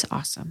 It is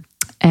awesome.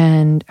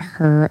 And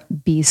her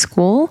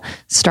B-School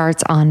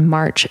starts on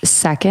March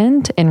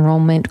 2nd.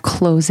 Enrollment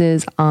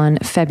closes on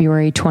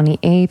February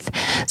 28th.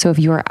 So if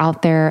you are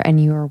out there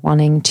and you are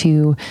wanting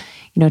to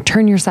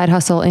turn your side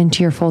hustle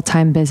into your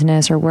full-time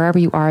business or wherever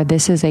you are,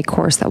 this is a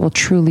course that will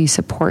truly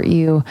support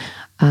you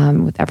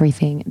with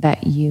everything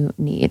that you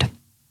need.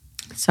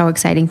 So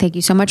exciting. Thank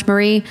you so much,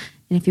 Marie.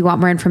 And if you want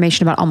more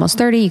information about Almost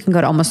 30, you can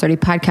go to Almost 30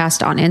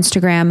 Podcast on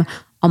Instagram,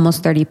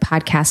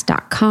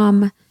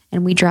 almost30podcast.com.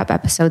 And we drop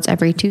episodes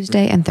every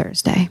Tuesday and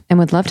Thursday. And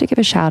would love to give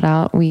a shout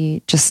out.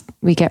 We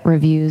get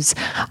reviews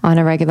on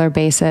a regular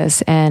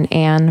basis. And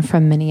Anne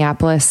from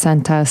Minneapolis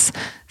sent us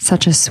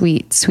such a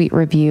sweet, sweet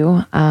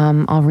review.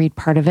 I'll read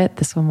part of it.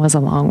 This one was a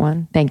long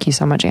one. Thank you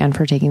so much, Anne,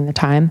 for taking the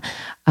time.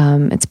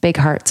 It's big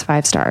hearts,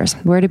 5 stars.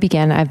 Where to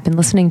begin? I've been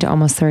listening to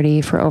Almost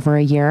 30 for over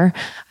a year.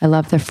 I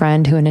love the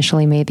friend who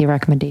initially made the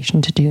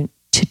recommendation to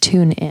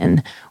tune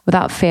in.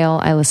 Without fail,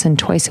 I listen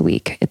twice a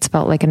week. It's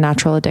felt like a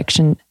natural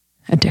addition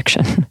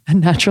a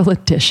natural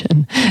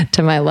addition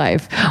to my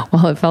life.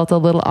 While it felt a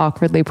little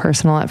awkwardly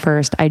personal at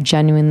first, I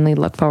genuinely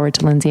look forward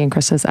to Lindsay and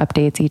Krista's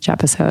updates each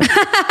episode.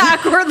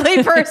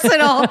 Awkwardly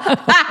personal.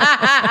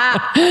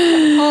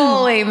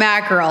 Holy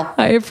mackerel.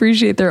 I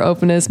appreciate their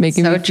openness,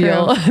 making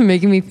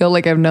me feel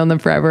like I've known them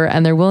forever,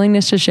 and their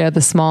willingness to share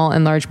the small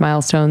and large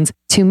milestones.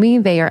 To me,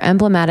 they are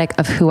emblematic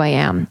of who I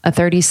am, a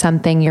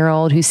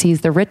 30-something-year-old who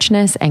sees the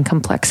richness and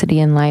complexity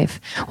in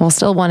life while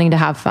still wanting to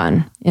have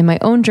fun. In my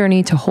own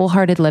journey to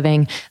wholehearted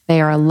living,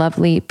 they are a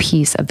lovely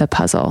piece of the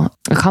puzzle,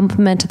 a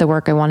complement to the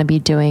work I want to be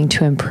doing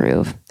to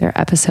improve. Their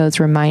episodes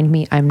remind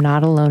me I'm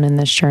not alone in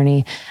this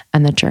journey,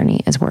 and the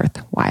journey is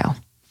worthwhile.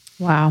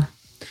 Wow.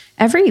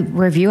 Every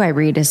review I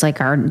read is like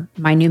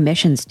my new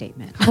mission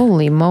statement.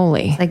 Holy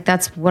moly. Like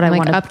that's what I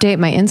want to update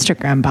my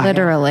Instagram bio.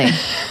 Literally.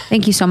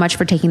 Thank you so much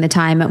for taking the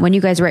time. When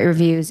you guys write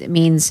reviews, it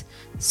means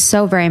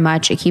so very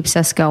much. It keeps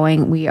us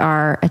going. We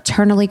are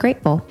eternally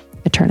grateful.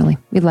 Eternally.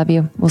 We love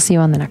you. We'll see you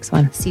on the next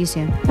one. See you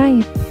soon.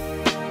 Bye.